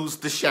and I lose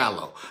the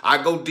shallow.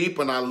 I go deep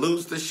and I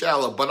lose the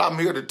shallow, but I'm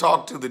here to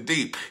talk to the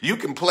deep. You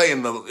can play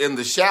in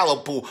the shallow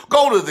pool.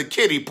 Go to the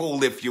kiddie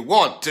pool if you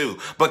want to,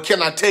 but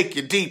can I take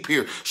you deep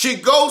here? She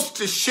goes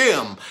to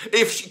Shem.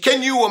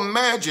 Can you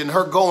imagine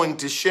her going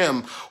to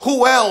Shem?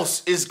 Who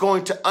else is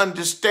going to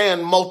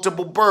understand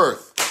multiple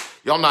birth?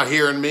 Y'all not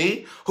hearing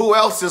me? Who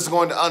else is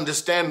going to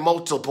understand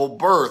multiple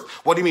birth?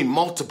 What do you mean,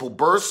 multiple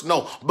births?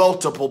 No,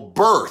 multiple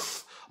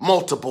birth.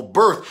 Multiple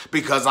birth,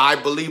 because I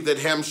believe that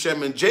Ham,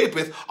 Shem, and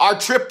Japheth are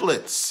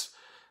triplets.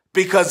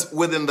 Because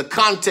within the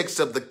context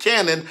of the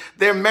canon,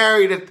 they're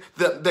married at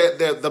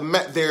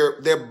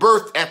they're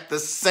birthed at the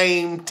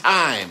same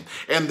time,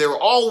 and they're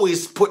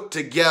always put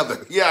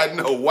together. Yeah, I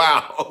know.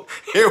 Wow.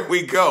 Here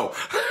we go.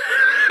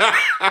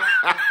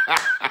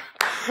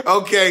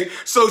 Okay,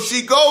 so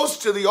she goes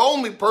to the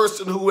only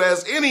person who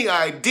has any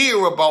idea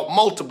about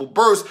multiple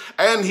births,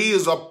 and he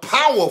is a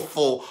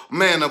powerful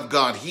man of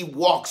God. He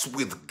walks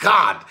with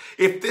God.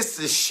 If this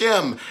is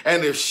Shem,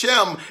 and if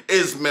Shem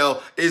is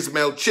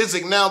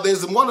Melchizedek, now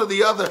there's one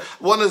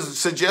has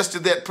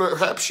suggested that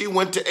perhaps she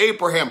went to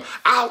Abraham.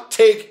 I'll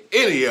take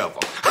any of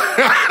them.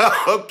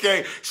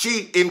 Okay,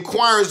 she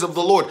inquires of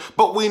the Lord,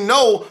 but we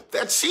know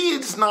that she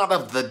is not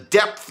of the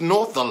depth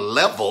nor the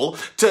level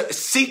to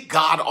seek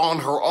God on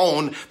her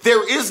own.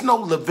 There is no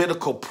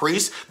Levitical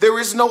priest. There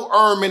is no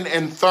Urim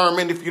and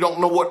Thummim. If you don't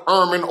know what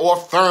Urim or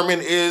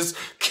Thummim is,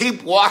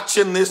 keep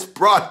watching this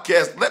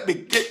broadcast. Let me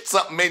get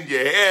something in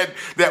your head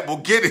that will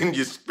get in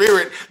your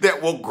spirit,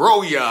 that will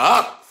grow you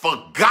up. For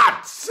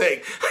God's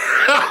sake.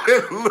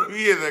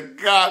 Hallelujah to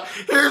God.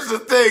 Here's the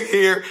thing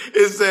here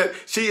is that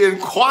she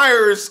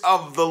inquires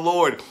of the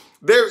Lord.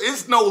 There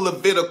is no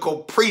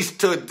Levitical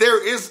priesthood.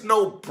 There is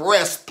no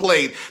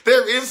breastplate.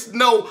 There is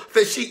no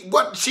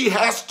she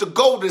has to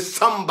go to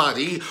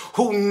somebody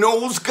who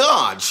knows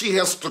God. She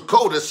has to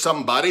go to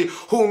somebody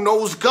who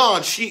knows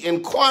God. She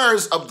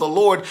inquires of the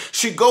Lord.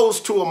 She goes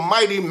to a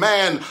mighty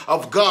man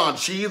of God.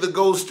 She either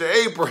goes to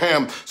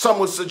Abraham. Some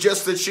would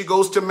suggest that she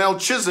goes to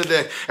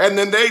Melchizedek. And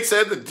then they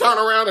said to turn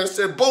around and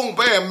said, boom,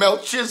 bam,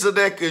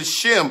 Melchizedek is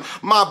Shem.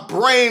 My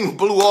brain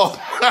blew off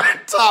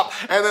my top.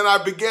 And then I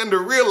began to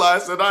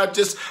realize that I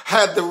just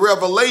had the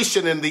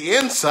revelation and the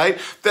insight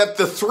that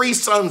the three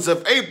sons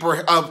of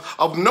Abraham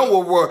of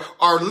Noah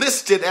are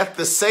listed at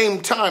the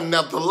same time.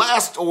 Now the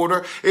last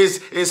order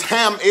is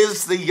Ham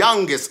is the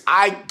youngest.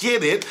 I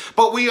get it,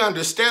 but we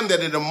understand that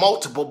in a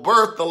multiple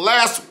birth, the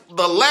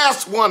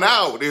last one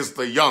out is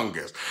the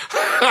youngest.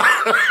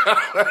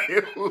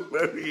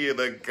 Hallelujah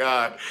to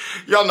God.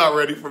 Y'all not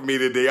ready for me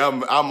today.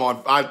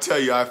 I tell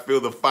you, I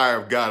feel the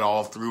fire of God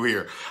all through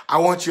here. I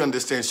want you to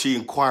understand she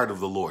inquired of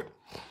the Lord.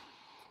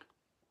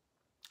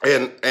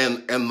 And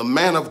the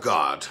man of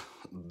God,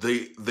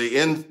 the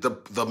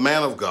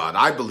man of God,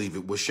 I believe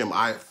it was Shem.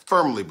 I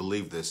firmly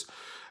believe this.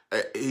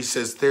 He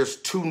says there's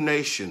two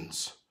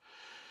nations.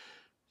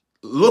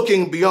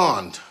 Looking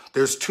beyond,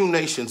 there's two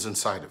nations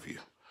inside of you,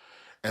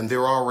 and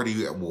they're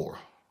already at war.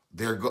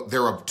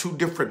 There are two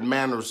different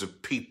manners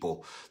of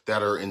people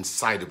that are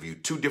inside of you.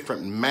 Two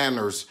different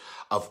manners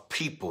of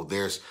people.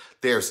 There's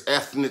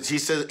ethnic.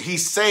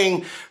 He's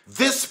saying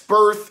this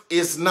birth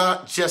is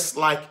not just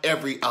like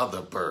every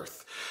other birth.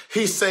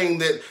 He's saying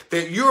that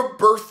you're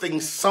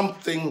birthing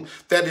something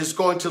that is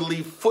going to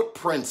leave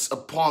footprints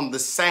upon the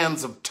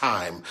sands of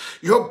time.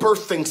 You're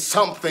birthing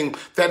something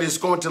that is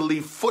going to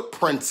leave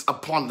footprints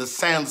upon the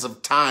sands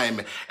of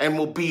time and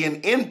will be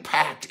an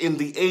impact in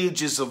the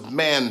ages of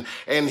men.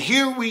 And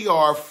here we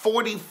are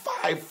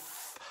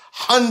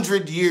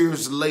 4,500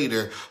 years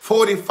later,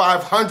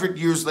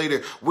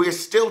 we're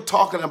still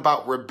talking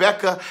about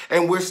Rebecca,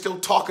 and we're still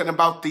talking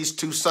about these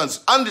two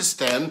sons.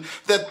 Understand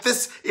that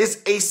this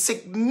is a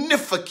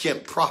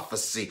significant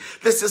prophecy.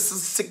 This is a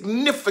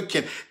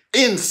significant.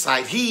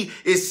 insight. He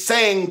is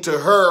saying to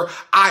her,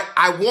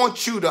 I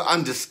want you to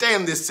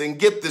understand this and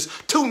get this.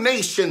 Two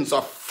nations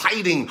are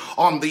fighting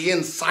on the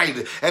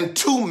inside, and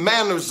two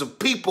manners of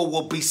people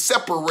will be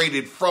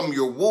separated from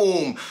your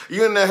womb.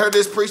 You never heard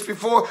this preached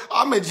before?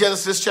 I'm in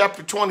Genesis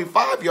chapter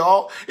 25,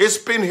 y'all. It's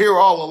been here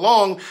all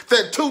along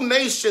that two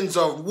nations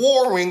are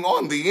warring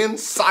on the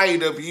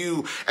inside of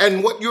you.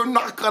 And what you're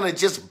not going to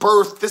just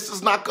birth, this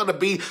is not going to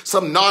be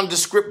some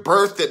nondescript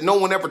birth that no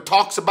one ever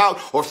talks about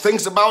or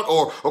thinks about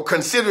or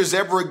considers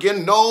ever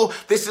again. No,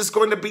 this is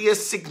going to be a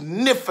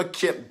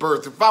significant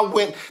birth. If I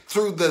went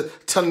through the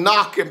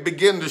Tanakh and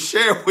began to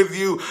share with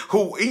you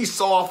who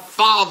Esau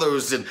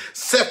fathers and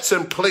sets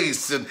in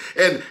place and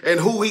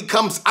who he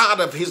comes out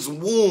of his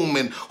womb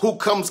and who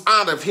comes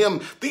out of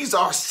him, these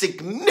are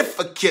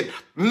significant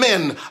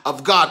men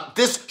of God.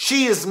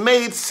 She is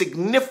made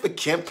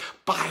significant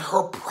by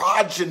her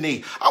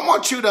progeny. I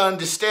want you to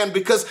understand,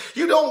 because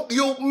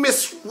you'll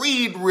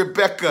misread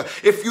Rebecca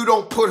if you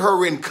don't put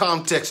her in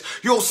context.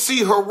 You'll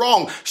see her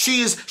wrong.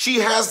 She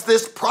has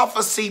this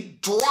prophecy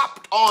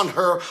dropped on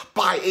her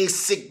by a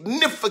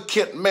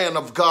significant man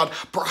of God,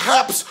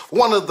 perhaps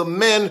one of the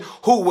men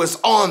who was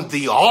on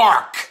the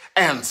ark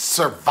and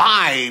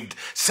survived,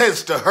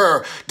 says to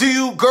her, do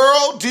you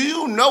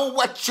know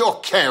what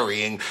you're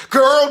carrying?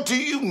 Girl, do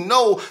you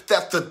know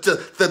that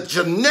the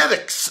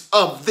genetics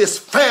of this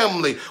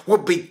family will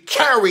be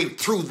carried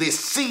through this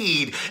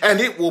seed,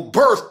 and it will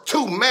birth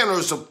two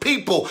manners of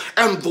people,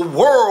 and the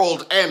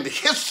world and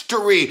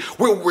history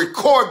will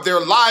record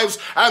their lives,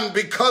 and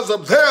because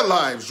of their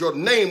lives, your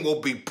name will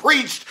be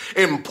preached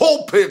in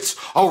pulpits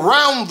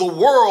around the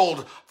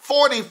world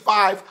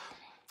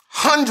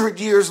 4,500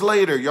 years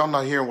later. Y'all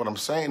not hearing what I'm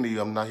saying to you.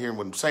 I'm not hearing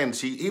what I'm saying.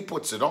 He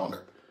puts it on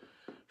her.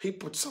 He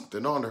puts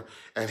something on her.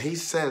 And he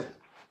says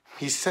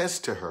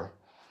to her,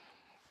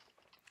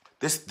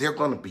 they're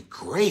going to be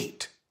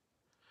great.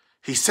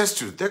 He says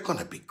to her, they're going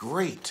to be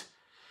great.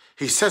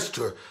 He says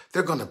to her,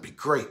 they're going to be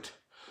great.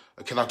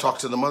 Can I talk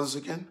to the mothers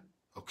again?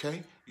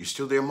 Okay. You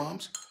still there,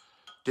 moms?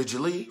 Did you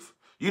leave?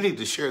 You need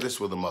to share this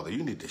with a mother.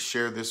 You need to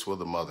share this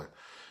with a mother.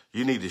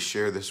 You need to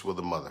share this with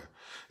a mother.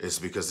 It's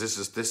because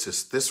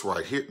this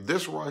right here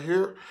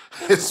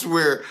is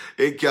where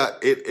it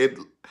got it.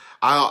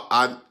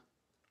 I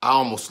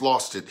almost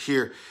lost it.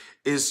 Here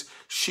is,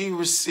 she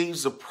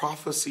receives a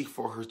prophecy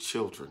for her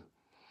children.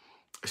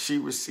 She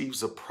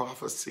receives a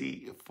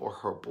prophecy for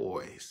her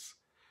boys.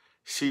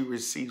 She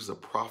receives a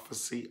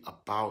prophecy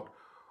about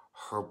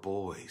her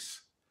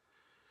boys.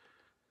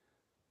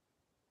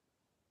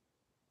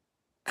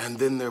 And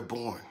then they're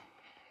born.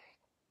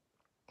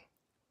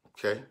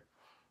 Okay?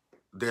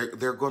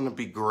 They're going to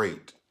be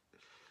great.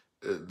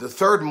 The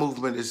third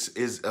movement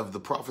is of the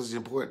prophecy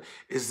important,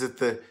 is that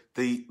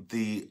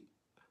the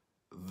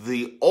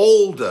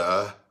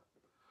older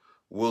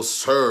will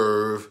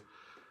serve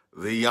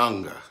the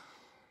younger.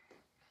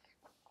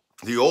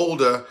 The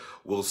older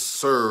will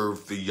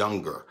serve the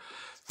younger.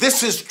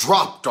 This is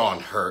dropped on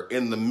her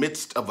in the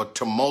midst of a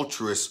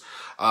tumultuous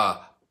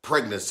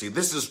pregnancy.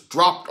 This is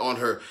dropped on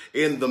her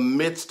in the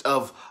midst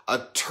of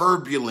a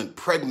turbulent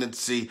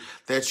pregnancy,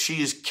 that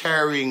she is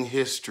carrying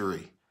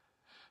history.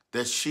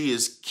 That she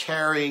is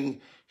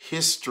carrying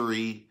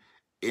history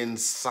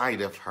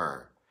inside of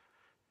her.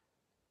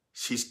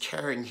 She's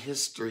carrying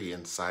history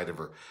inside of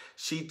her.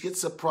 She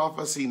gets a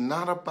prophecy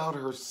not about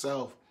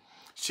herself.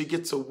 She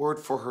gets a word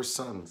for her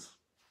sons.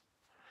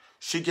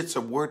 She gets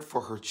a word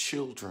for her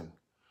children.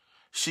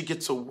 She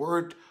gets a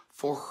word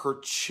for her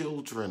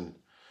children.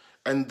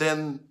 And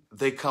then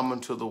they come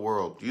into the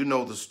world. You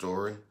know the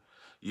story.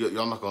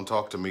 Y'all not going to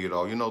talk to me at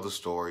all. You know the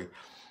story.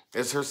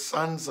 As her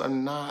sons are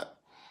not,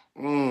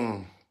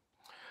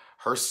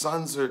 her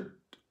sons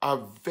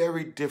are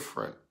very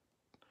different.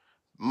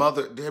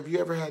 Mother, have you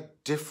ever had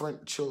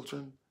different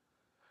children?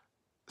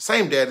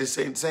 Same daddy,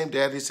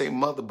 same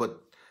mother,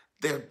 but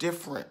they're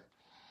different.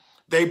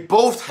 They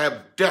both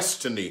have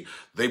destiny.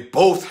 They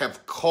both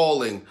have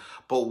calling,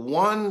 but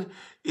one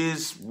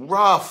is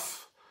rough.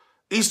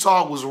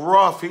 Esau was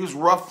rough. He was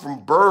rough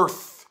from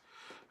birth.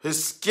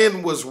 His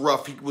skin was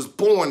rough. He was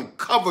born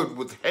covered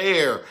with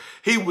hair.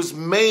 He was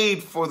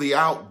made for the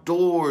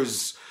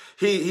outdoors.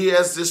 He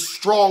has this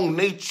strong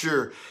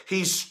nature.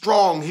 He's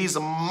strong. He's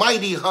a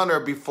mighty hunter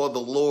before the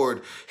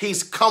Lord.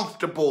 He's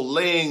comfortable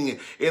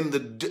laying in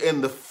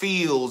the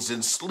fields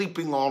and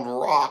sleeping on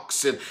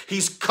rocks. And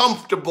he's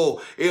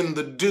comfortable in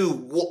the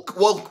dew.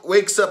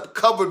 Wakes up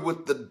covered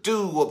with the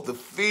dew of the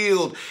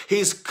field.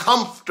 He's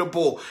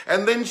comfortable.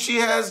 And then she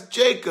has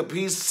Jacob.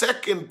 He's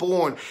second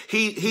born.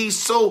 He's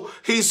so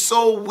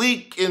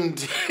weak, and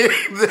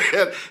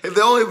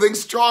the only thing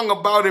strong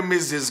about him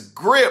is his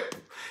grip.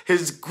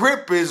 His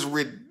grip is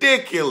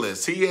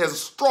ridiculous. He has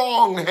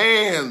strong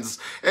hands,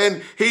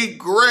 and he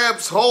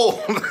grabs hold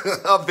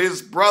of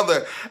his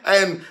brother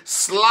and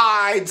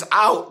slides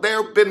out.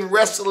 They've been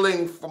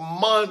wrestling for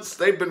months.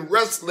 They've been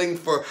wrestling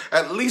for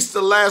at least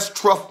the last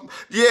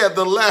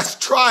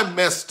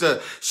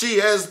trimester. She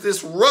has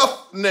this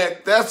rough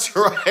roughneck. That's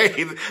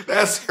right.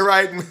 That's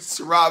right, Miss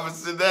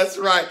Robinson. That's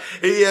right.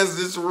 He has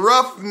this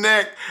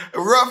roughneck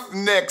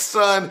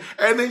son,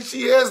 and then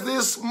she has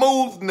this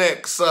smooth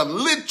neck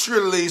son,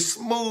 literally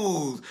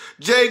smooth.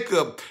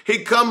 Jacob, he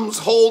comes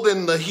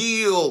holding the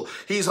heel.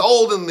 He's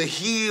holding the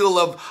heel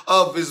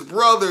of his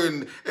brother,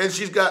 and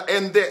she's got,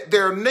 and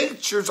their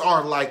natures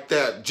are like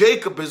that.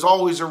 Jacob is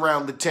always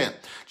around the tent.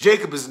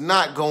 Jacob is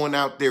not going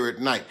out there at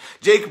night.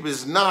 Jacob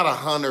is not a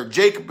hunter.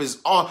 Jacob is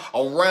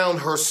around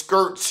her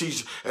skirts.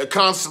 He's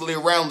constantly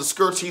around the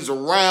skirts. He's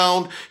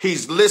around.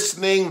 He's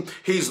listening.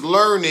 He's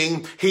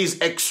learning. He's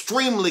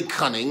extremely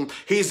cunning.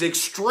 He's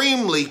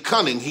extremely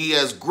cunning. He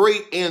has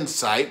great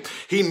insight.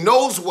 He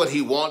knows what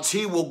he wants.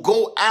 He will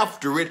go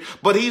after it,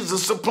 but he's a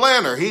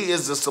supplanter. He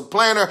is a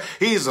supplanter.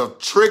 He's a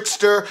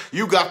trickster.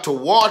 You got to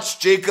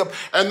watch Jacob.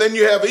 And then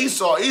you have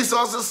Esau.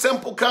 Esau's a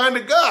simple kind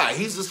of guy.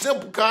 He's a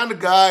simple kind of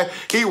guy.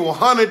 He will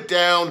hunt it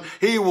down.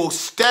 He will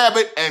stab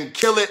it and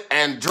kill it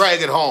and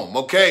drag it home.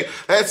 Okay?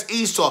 That's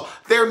Esau.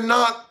 They're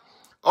not,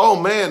 oh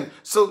man.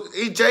 So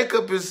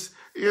Jacob is,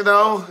 you're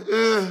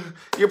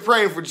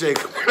praying for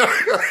Jacob.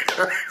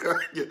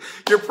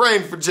 You're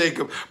praying for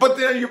Jacob. But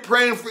then you're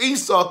praying for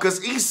Esau,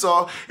 because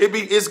Esau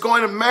is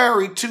going to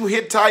marry 2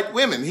 Hittite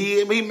women.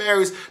 He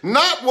marries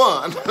not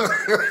one,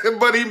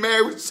 but he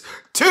marries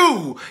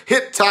 2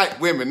 Hittite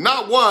women.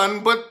 Not one,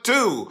 but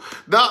 2.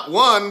 Not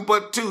one,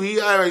 but 2. He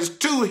marries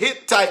 2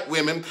 Hittite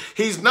women.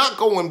 He's not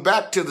going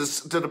back to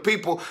the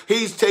people.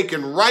 He's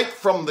taken right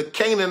from the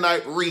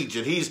Canaanite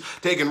region. He's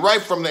taken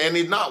right from and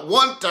he's not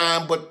one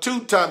time, but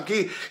 2 times.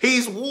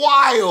 He's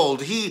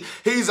wild.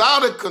 He's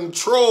out of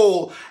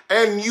control,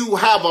 and you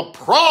have a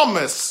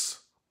promise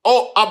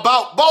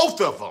about both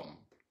of them.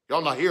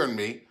 Y'all not hearing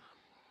me.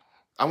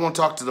 I want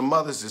to talk to the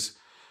mothers.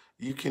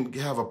 You can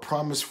have a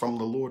promise from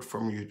the Lord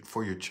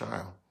for your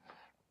child.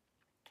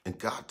 And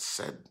God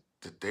said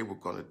that they were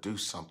going to do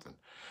something.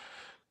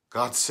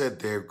 God said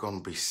they're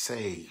going to be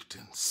saved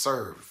and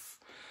serve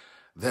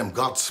them.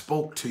 God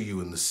spoke to you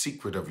in the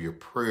secret of your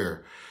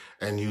prayer,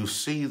 and you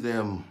see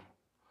them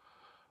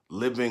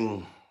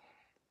living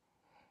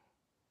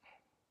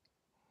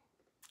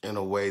in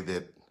a way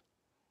that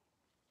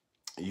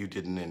you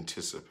didn't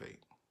anticipate,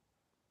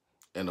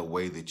 in a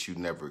way that you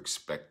never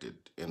expected,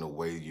 in a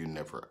way you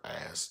never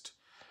asked,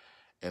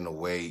 in a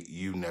way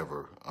you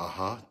never,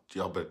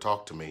 y'all better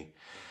talk to me.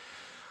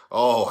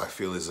 Oh, I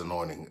feel his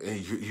anointing.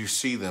 You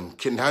see them.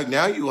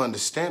 Now you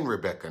understand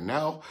Rebecca.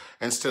 Now,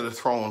 instead of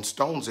throwing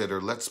stones at her,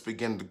 let's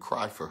begin to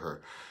cry for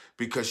her,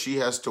 because she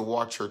has to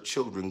watch her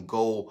children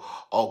go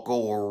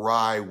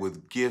awry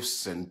with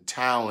gifts and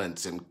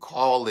talents and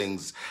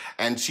callings.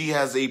 And she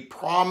has a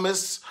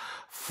promise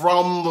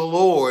from the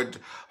Lord,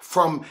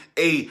 from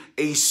a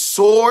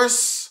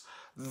source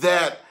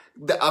that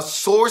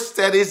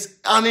is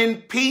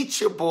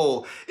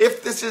unimpeachable.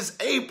 If this is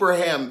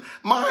Abraham,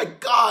 my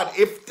God,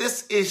 if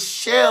this is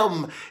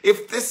Shem,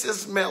 if this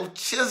is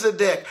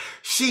Melchizedek,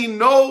 she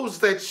knows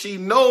that she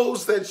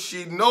knows that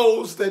she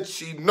knows that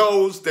she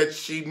knows that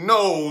she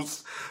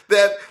knows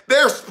that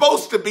there's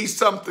supposed to be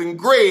something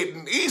great.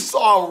 And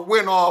Esau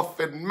went off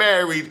and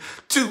married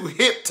 2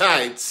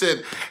 Hittites,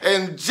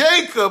 and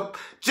Jacob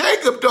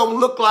don't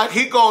look like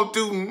he gonna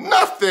do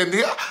nothing.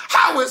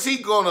 How is he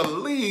gonna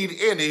lead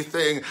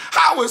anything?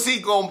 How is he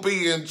gonna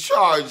be in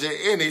charge of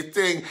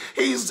anything?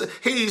 He's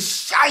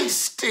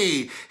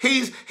shysty.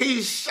 He's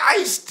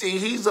shysty.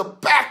 He's a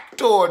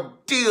backdoor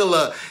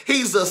dealer.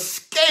 He's a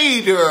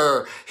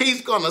skater.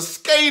 He's gonna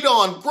skate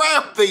on,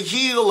 grab the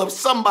heel of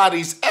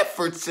somebody's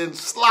efforts and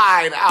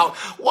slide out.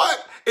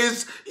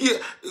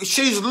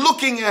 She's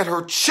looking at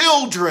her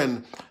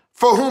children,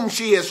 for whom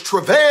she has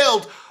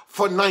travailed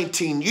for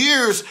 19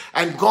 years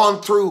and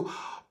gone through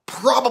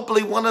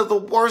probably one of the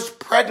worst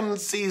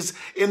pregnancies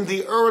in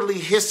the early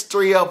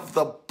history of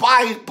the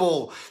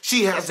Bible.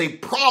 She has a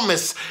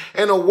promise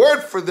and a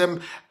word for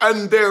them,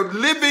 and they're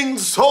living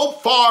so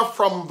far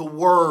from the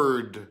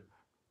word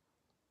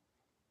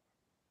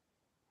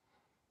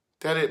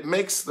that it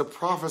makes the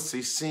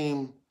prophecy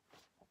seem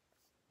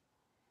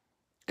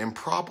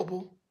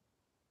improbable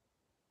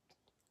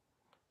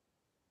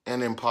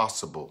and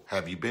impossible.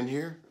 Have you been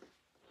here?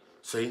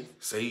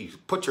 See,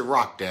 put your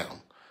rock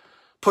down.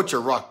 Put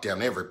your rock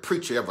down. Every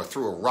preacher ever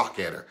threw a rock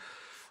at her.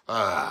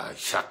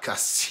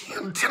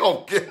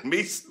 Don't get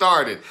me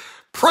started.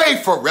 Pray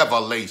for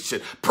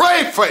revelation.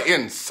 Pray for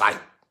insight.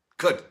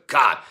 Good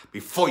God,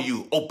 before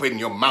you open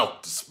your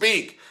mouth to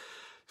speak,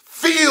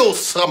 feel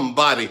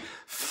somebody.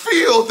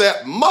 Feel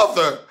that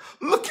mother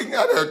looking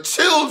at her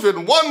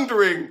children,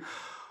 wondering,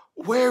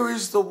 where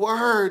is the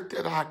word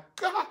that I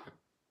got?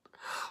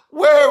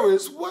 Where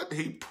is what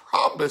he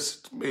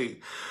promised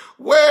me?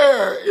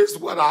 Where is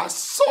what I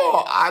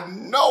saw? I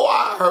know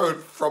I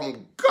heard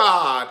from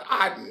God.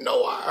 I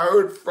know I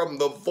heard from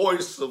the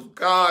voice of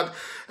God.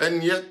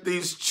 And yet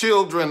these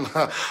children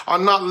are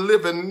not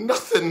living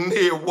nothing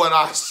near what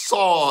I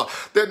saw.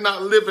 They're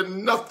not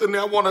living nothing.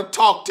 I want to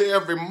talk to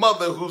every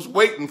mother who's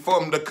waiting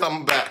for them to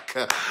come back.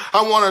 back.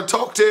 I want to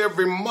talk to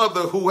every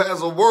mother who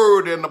has a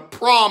word and a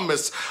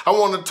promise. I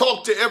want to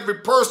talk to every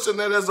person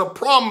that has a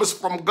promise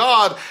from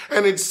God,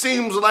 and it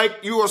seems like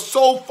you are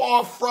so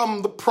far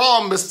from the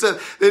promise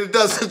that it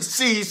doesn't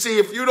see. See,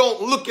 if you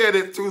don't look at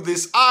it through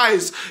these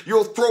eyes,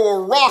 you'll throw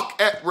a rock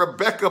at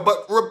Rebecca.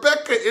 But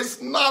Rebecca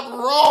is not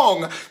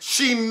wrong.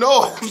 She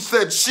knows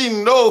that she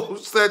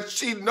knows that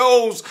she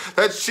knows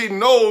that she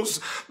knows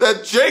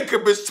that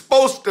Jacob is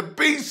supposed to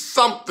be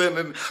something,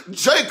 and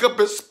Jacob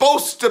is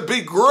supposed to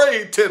be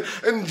great,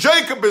 and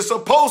Jacob is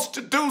supposed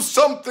to do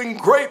something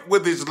great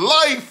with his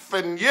life,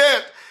 and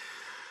yet,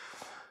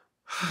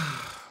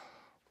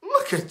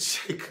 look at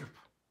Jacob.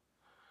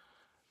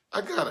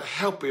 I gotta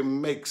help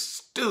him make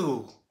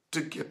stew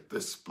to get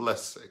this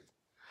blessing.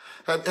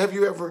 Have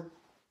you ever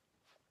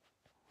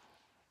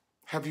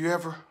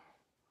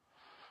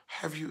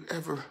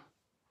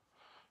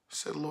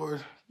said,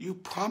 Lord, you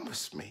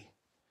promised me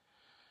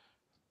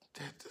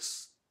that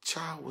this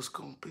child was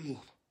going to be,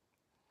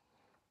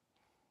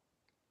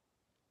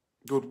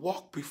 would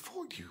walk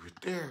before you.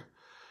 They're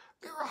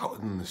out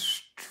in the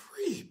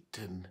street,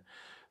 and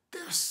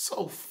they're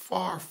so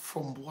far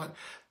from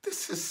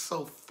this is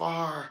so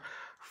far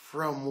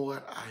from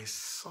what I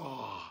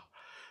saw.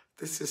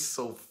 This is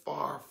so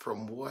far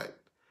from what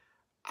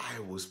I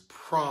was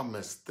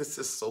promised. This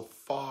is so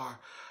far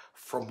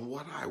from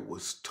what I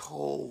was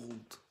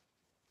told.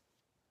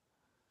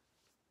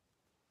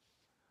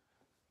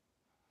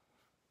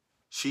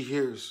 She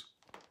hears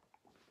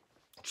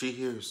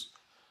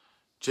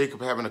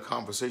Jacob having a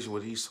conversation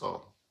with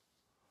Esau,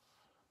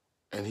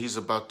 and he's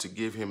about to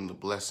give him the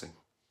blessing.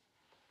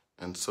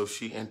 And so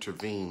she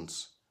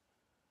intervenes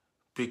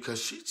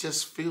because she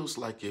just feels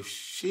like if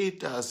she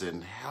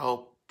doesn't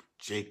help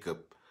Jacob,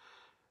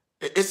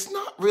 it's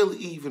not really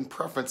even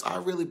preference. I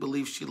really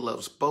believe she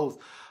loves both.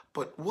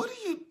 But what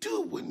do you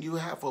do when you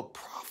have a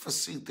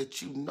prophecy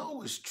that you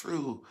know is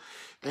true,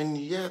 and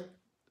yet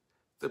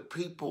the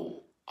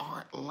people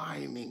aren't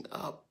lining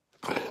up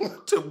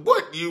to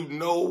what you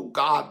know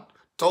God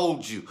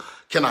told you?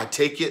 Can I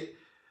take it?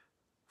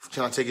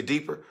 Can I take it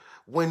deeper?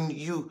 When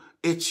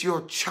it's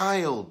your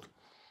child.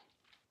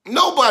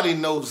 Nobody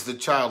knows the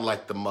child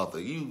like the mother.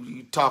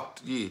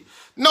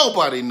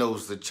 Nobody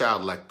knows the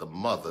child like the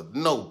mother.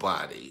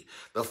 Nobody.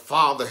 The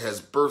father has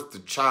birthed the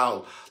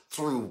child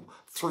through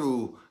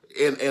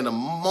in a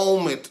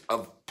moment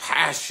of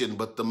passion,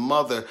 but the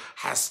mother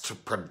has to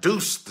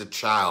produce the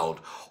child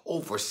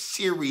over a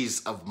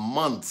series of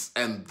months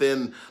and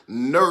then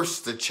nurse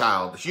the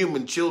child.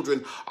 Human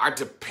children are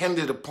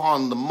dependent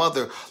upon the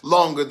mother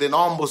longer than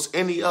almost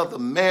any other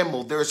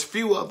mammal. There's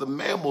few other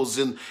mammals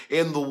in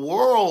the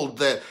world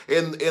that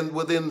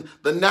within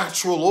the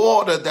natural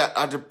order that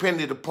are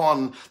dependent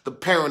upon the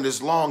parent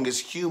as long as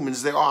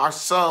humans. There are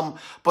some,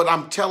 but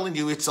I'm telling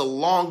you, it's an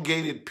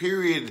elongated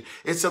period.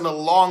 It's an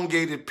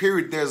elongated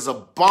period. There's a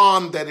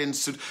bond that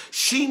ensues.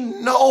 She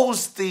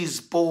knows these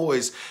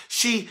boys.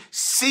 She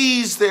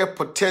sees their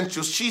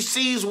potential. She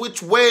sees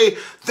which way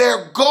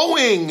they're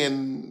going.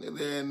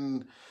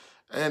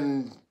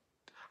 And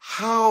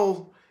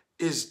how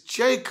is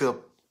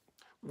Jacob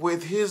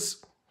with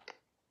his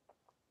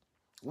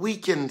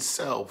weakened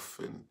self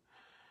and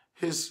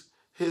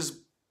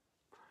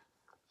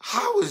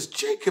how is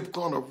Jacob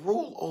going to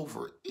rule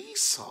over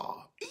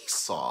Esau?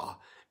 Esau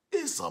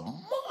is a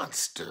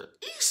monster.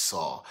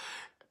 Esau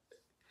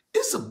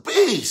is a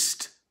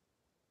beast.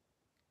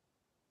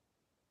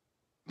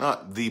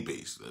 Not the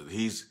beast.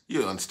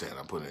 You understand,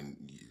 I'm putting,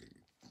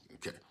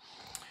 okay.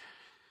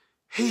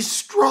 He's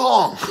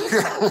strong.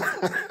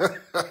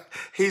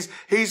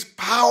 He's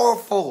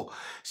powerful.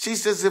 She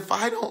says, if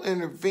I don't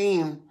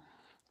intervene,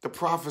 the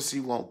prophecy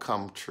won't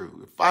come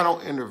true. If I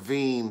don't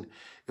intervene,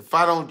 if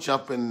I don't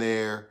jump in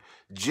there,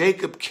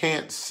 Jacob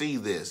can't see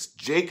this.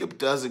 Jacob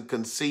doesn't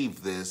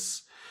conceive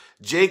this.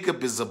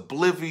 Jacob is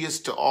oblivious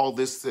to all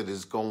this that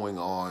is going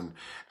on.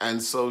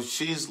 And so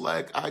she's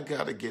like, I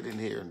got to get in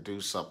here and do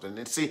something.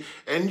 And see,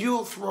 and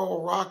you'll throw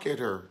a rock at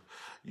her.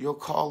 You'll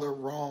call her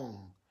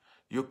wrong.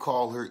 You'll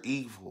call her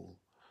evil.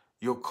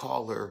 You'll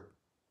call her,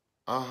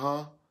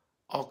 all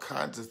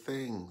kinds of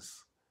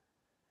things.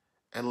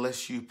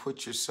 Unless you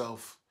put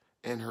yourself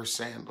in her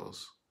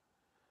sandals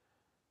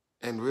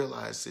and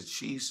realize that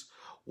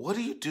what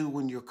do you do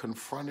when you're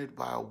confronted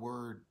by a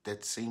word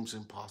that seems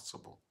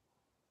impossible?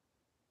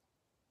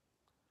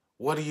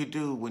 What do you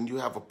do when you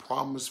have a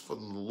promise from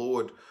the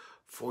Lord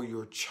for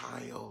your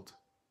child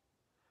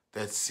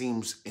that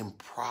seems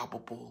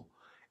improbable,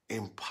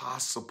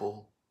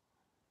 impossible?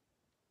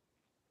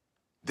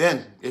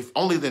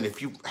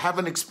 If you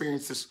haven't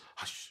experienced this,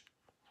 hush.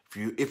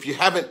 If you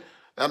haven't,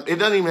 it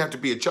doesn't even have to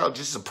be a child,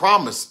 just a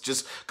promise,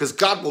 just because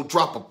God will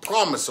drop a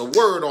promise, a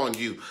word on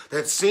you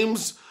that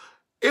seems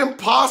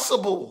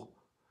impossible,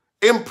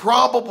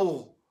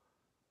 improbable.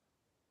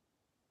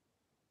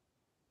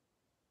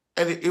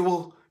 And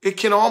it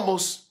can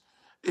almost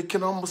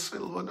say,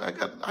 Lord, I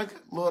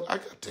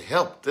got to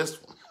help this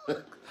one.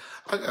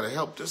 I got to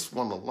help this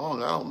one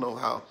along. I don't know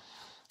how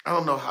I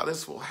don't know how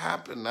this will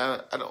happen. I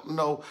don't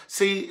know.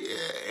 See,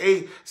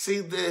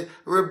 the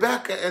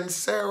Rebecca and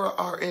Sarah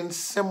are in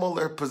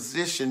similar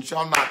positions.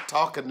 Y'all not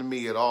talking to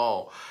me at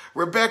all.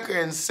 Rebecca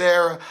and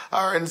Sarah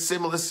are in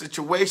similar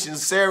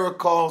situations. Sarah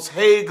calls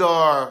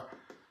Hagar.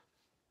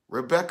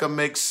 Rebecca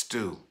makes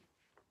stew.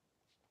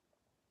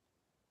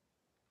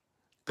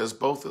 Because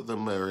both of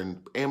them are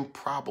in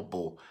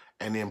improbable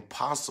and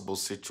impossible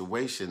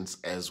situations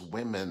as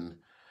women.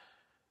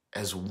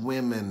 As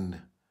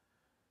women.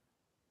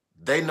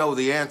 They know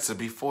the answer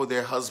before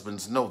their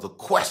husbands know the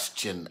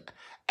question.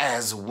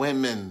 As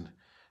women,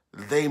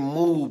 they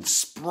move,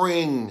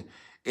 spring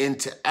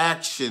into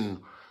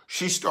action.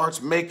 She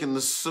starts making the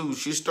stew.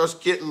 She starts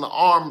getting the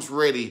arms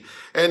ready.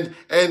 And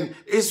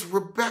is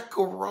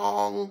Rebecca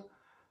wrong?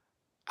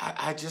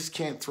 I just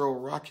can't throw a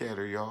rock at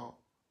her, y'all.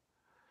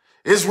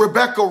 Is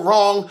Rebecca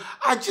wrong?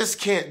 I just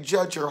can't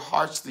judge her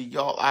harshly,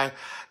 y'all.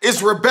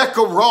 Is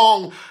Rebecca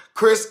wrong?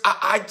 Chris,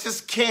 I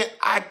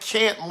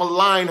can't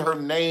malign her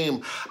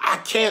name. I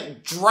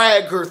can't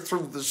drag her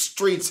through the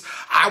streets.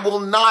 I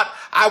will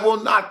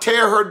not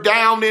tear her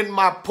down in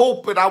my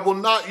pulpit. I will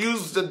not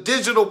use the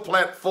digital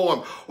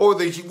platform or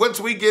once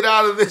we get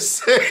out of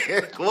this,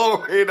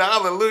 glory and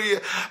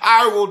hallelujah,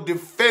 I will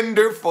defend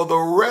her for the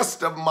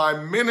rest of my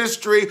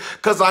ministry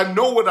because I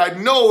know what I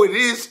know it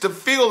is to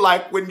feel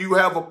like when you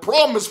have a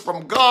promise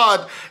from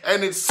God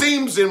and it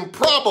seems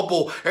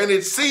improbable and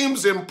it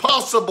seems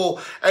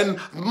impossible, and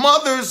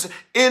mother's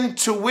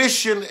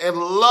intuition and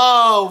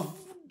love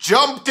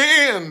jumped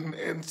in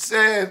and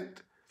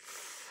said,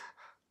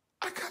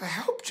 I gotta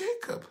help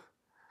Jacob.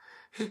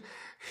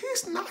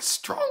 He's not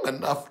strong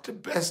enough to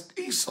best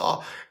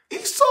Esau.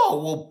 Esau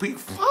will be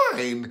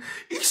fine.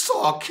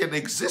 Esau can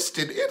exist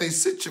in any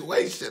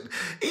situation.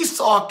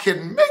 Esau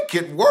can make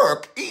it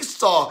work.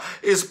 Esau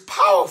is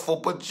powerful,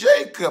 but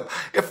Jacob,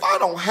 if I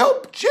don't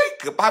help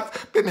Jacob,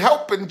 I've been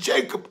helping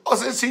Jacob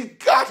since he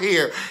got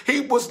here.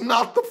 He was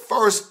not the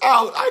first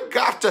out.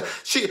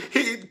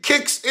 He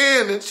kicks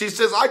in and she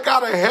says, I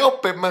got to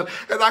help him and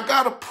I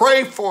got to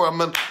pray for him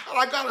and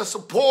I got to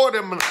support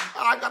him and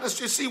I got to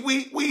see,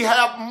 we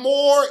have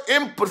more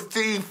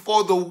empathy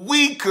for the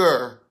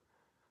weaker.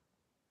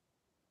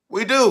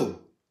 We do.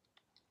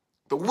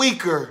 The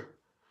weaker,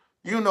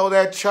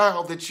 that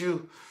child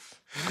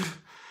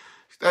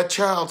that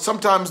child,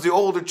 sometimes the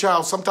older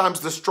child,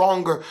 sometimes the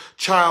stronger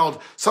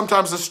child,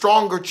 sometimes the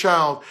stronger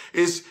child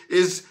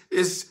gets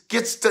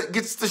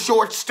the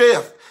short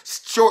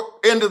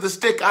end of the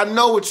stick. I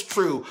know it's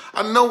true.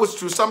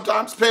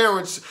 Sometimes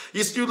parents,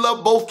 you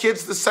love both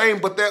kids the same,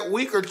 but that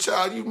weaker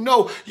child,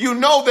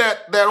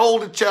 that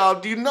older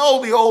child,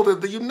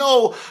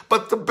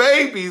 but the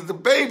baby,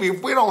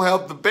 if we don't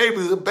help the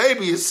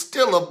baby is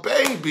still a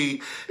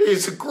baby.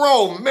 He's a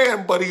grown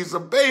man, but he's a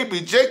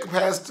baby. Jacob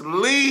has to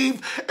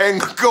leave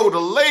and go to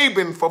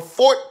Laban for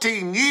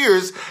 14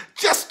 years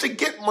just to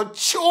get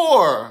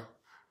mature.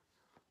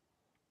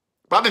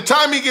 By the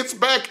time he gets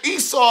back,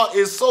 Esau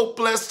is so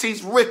blessed,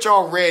 he's rich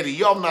already.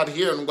 Y'all not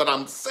hearing what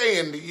I'm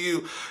saying to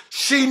you.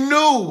 She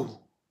knew.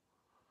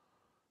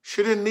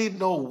 She didn't need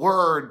no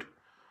word.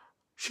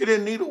 She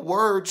didn't need a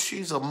word.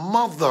 She's a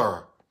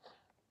mother.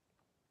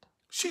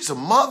 She's a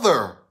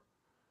mother.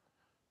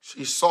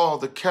 She saw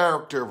the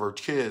character of her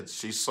kids.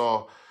 She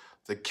saw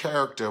the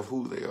character of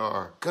who they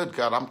are. Good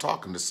God, I'm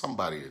talking to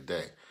somebody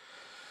today.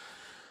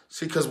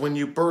 See, because when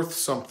you birth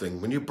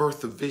something, when you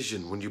birth a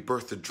vision, when you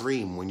birth a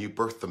dream, when you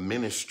birth a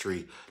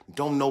ministry,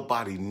 don't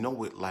nobody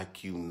know it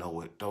like you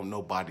know it. Don't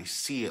nobody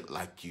see it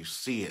like you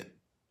see it.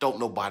 Don't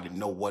nobody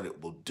know what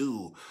it will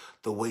do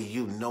the way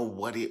you know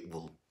what it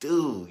will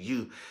do.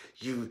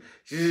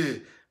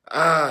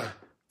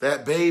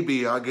 That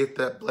baby, I'll get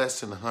that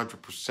blessing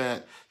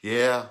 100%.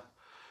 Yeah,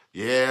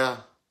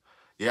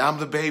 I'm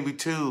the baby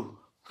too.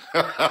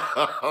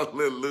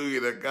 Hallelujah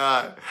to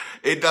God.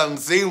 It doesn't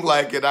seem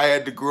like it. I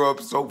had to grow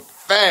up so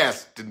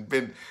fast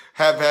and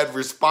have had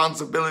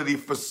responsibility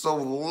for so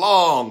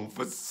long,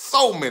 for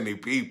so many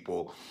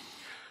people.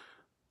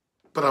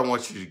 But I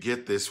want you to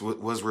get this.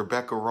 Was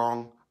Rebecca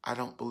wrong? I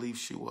don't believe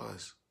she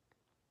was.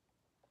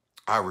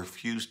 I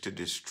refuse to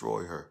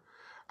destroy her.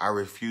 I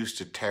refuse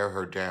to tear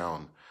her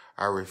down.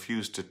 I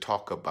refuse to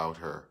talk about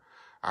her.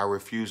 I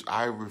refuse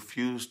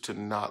to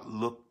not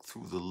look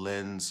through the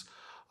lens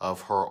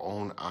of her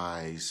own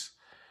eyes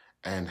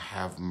and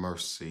have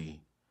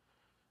mercy.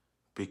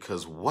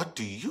 Because what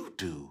do you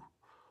do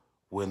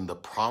when the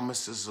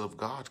promises of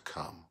God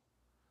come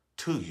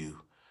to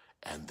you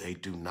and they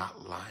do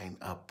not line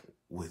up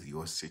with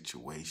your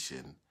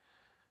situation?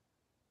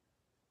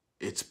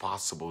 It's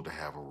possible to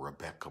have a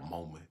Rebecca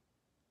moment.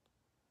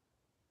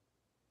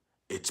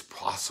 It's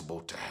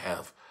possible to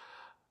have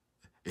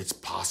It's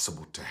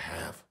possible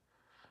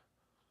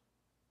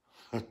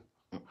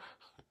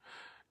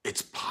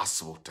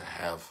to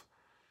have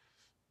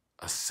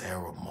a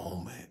Sarah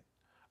moment.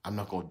 I'm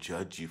not going to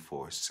judge you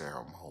for a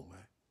Sarah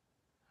moment.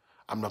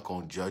 I'm not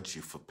going to judge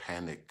you for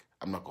panic.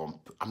 I'm not going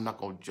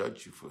to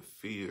judge you for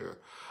fear.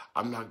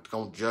 I'm not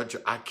going to judge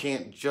her. I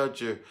can't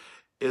judge her.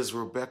 Is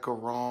Rebecca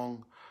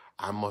wrong?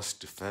 I must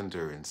defend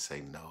her and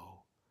say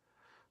no.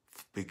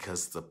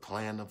 because the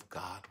plan of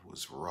God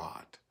was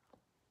wrought.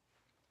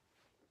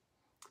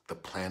 The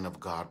plan of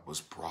God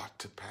was brought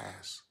to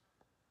pass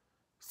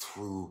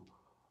through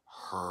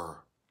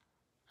her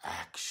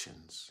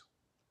actions.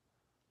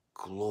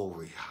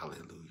 Glory,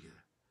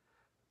 hallelujah.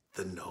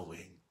 The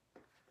knowing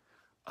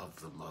of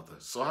the mother.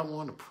 So I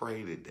want to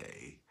pray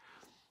today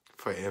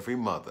for every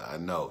mother. I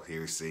know,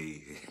 here,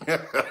 see.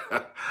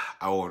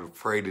 I want to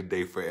pray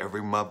today for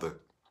every mother.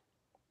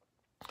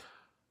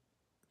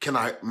 Can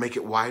I make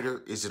it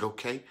wider? Is it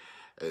okay?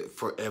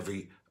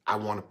 I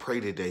want to pray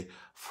today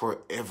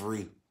for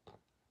every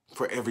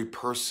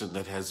person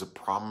that has a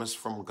promise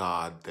from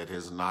God that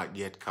has not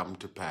yet come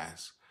to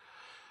pass.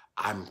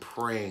 I'm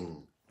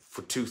praying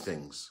for two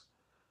things: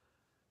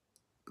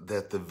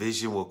 that the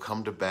vision will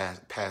come to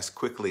pass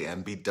quickly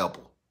and be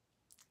double.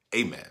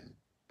 Amen.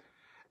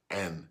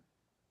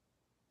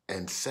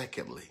 And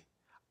secondly,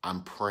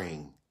 I'm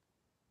praying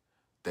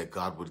that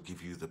God would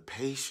give you the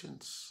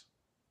patience,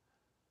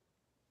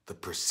 the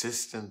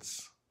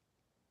persistence,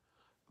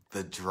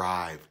 the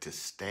drive to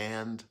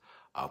stand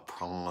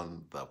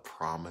upon the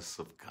promise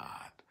of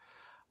God.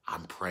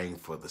 I'm praying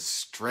for the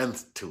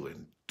strength to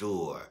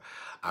endure.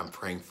 I'm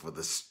praying for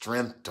the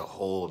strength to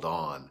hold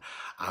on.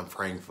 I'm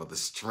praying for the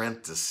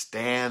strength to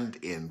stand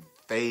in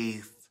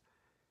faith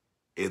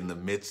in the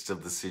midst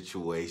of the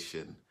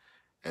situation.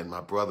 And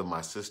my brother,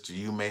 my sister,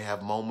 you may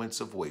have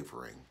moments of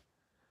wavering,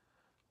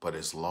 but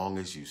as long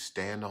as you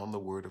stand on the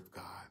word of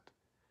God,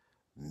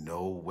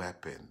 no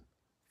weapon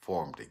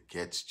formed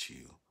against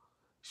you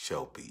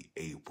shall be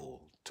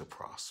able to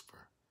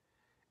prosper.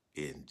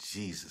 In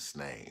Jesus'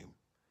 name,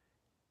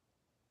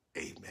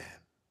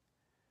 amen.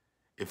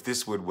 If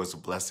this word was a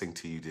blessing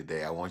to you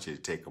today, I want you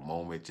to take a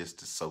moment just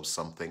to sow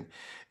something.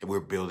 And we're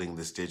building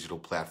this digital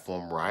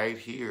platform right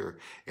here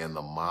in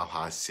the Mile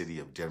High city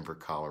of Denver,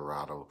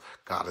 Colorado.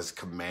 God has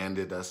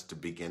commanded us to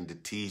begin to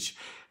teach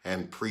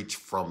and preach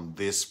from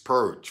this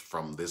perch,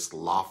 from this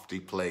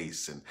lofty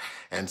place.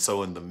 And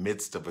so in the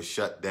midst of a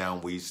shutdown,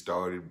 we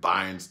started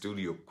buying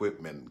studio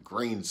equipment,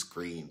 green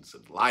screens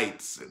and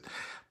lights, and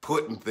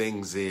putting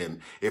things in.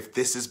 If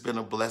this has been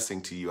a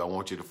blessing to you, I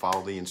want you to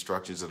follow the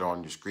instructions that are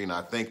on your screen.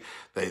 I think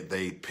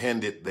they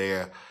pinned it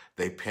there.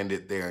 They pinned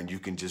it there, and you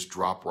can just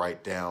drop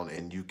right down,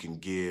 and you can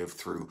give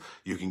through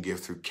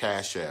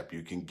Cash App.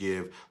 You can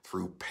give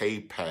through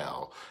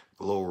PayPal.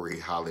 Glory,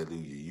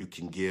 hallelujah. You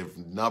can give a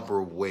number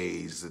of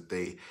ways that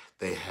they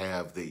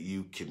have that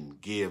you can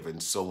give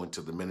and sow into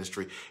the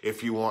ministry.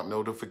 If you want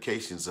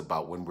notifications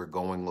about when we're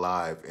going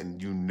live,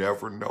 and you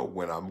never know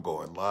when I'm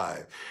going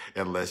live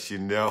unless you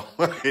know,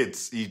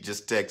 you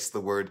just text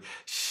the word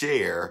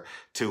share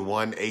to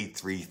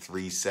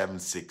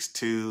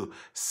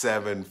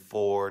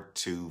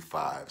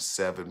 1-833-762-7425.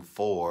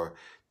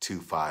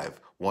 7425.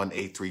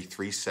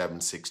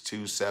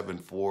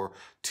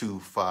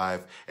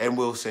 1-833-762-7425, and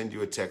we'll send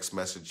you a text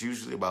message,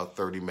 usually about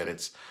 30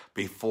 minutes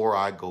before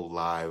I go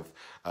live,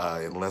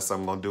 unless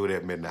I'm going to do it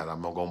at midnight.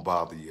 I'm not going to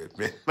bother you at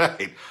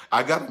midnight.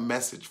 I got a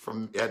message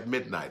at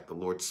midnight. The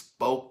Lord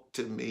spoke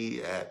to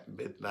me at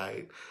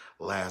midnight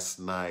last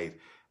night,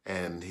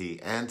 and he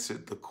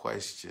answered the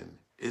question,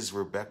 is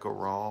Rebecca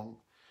wrong?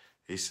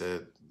 He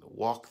said,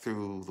 walk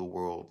through the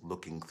world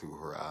looking through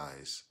her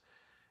eyes,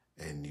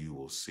 and you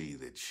will see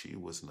that she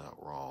was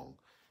not wrong.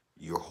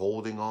 You're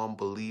holding on,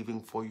 believing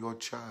for your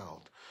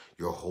child.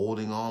 You're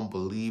holding on,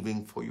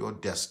 believing for your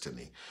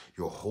destiny.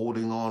 You're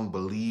holding on,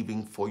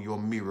 believing for your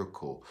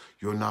miracle.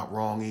 You're not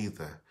wrong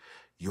either.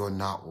 You're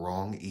not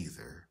wrong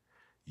either.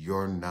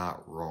 You're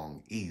not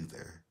wrong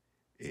either.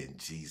 In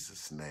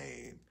Jesus'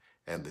 name.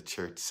 And the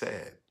church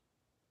said,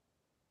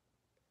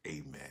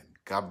 amen.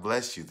 God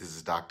bless you. This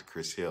is Dr.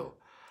 Chris Hill.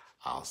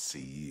 I'll see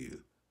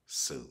you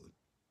soon.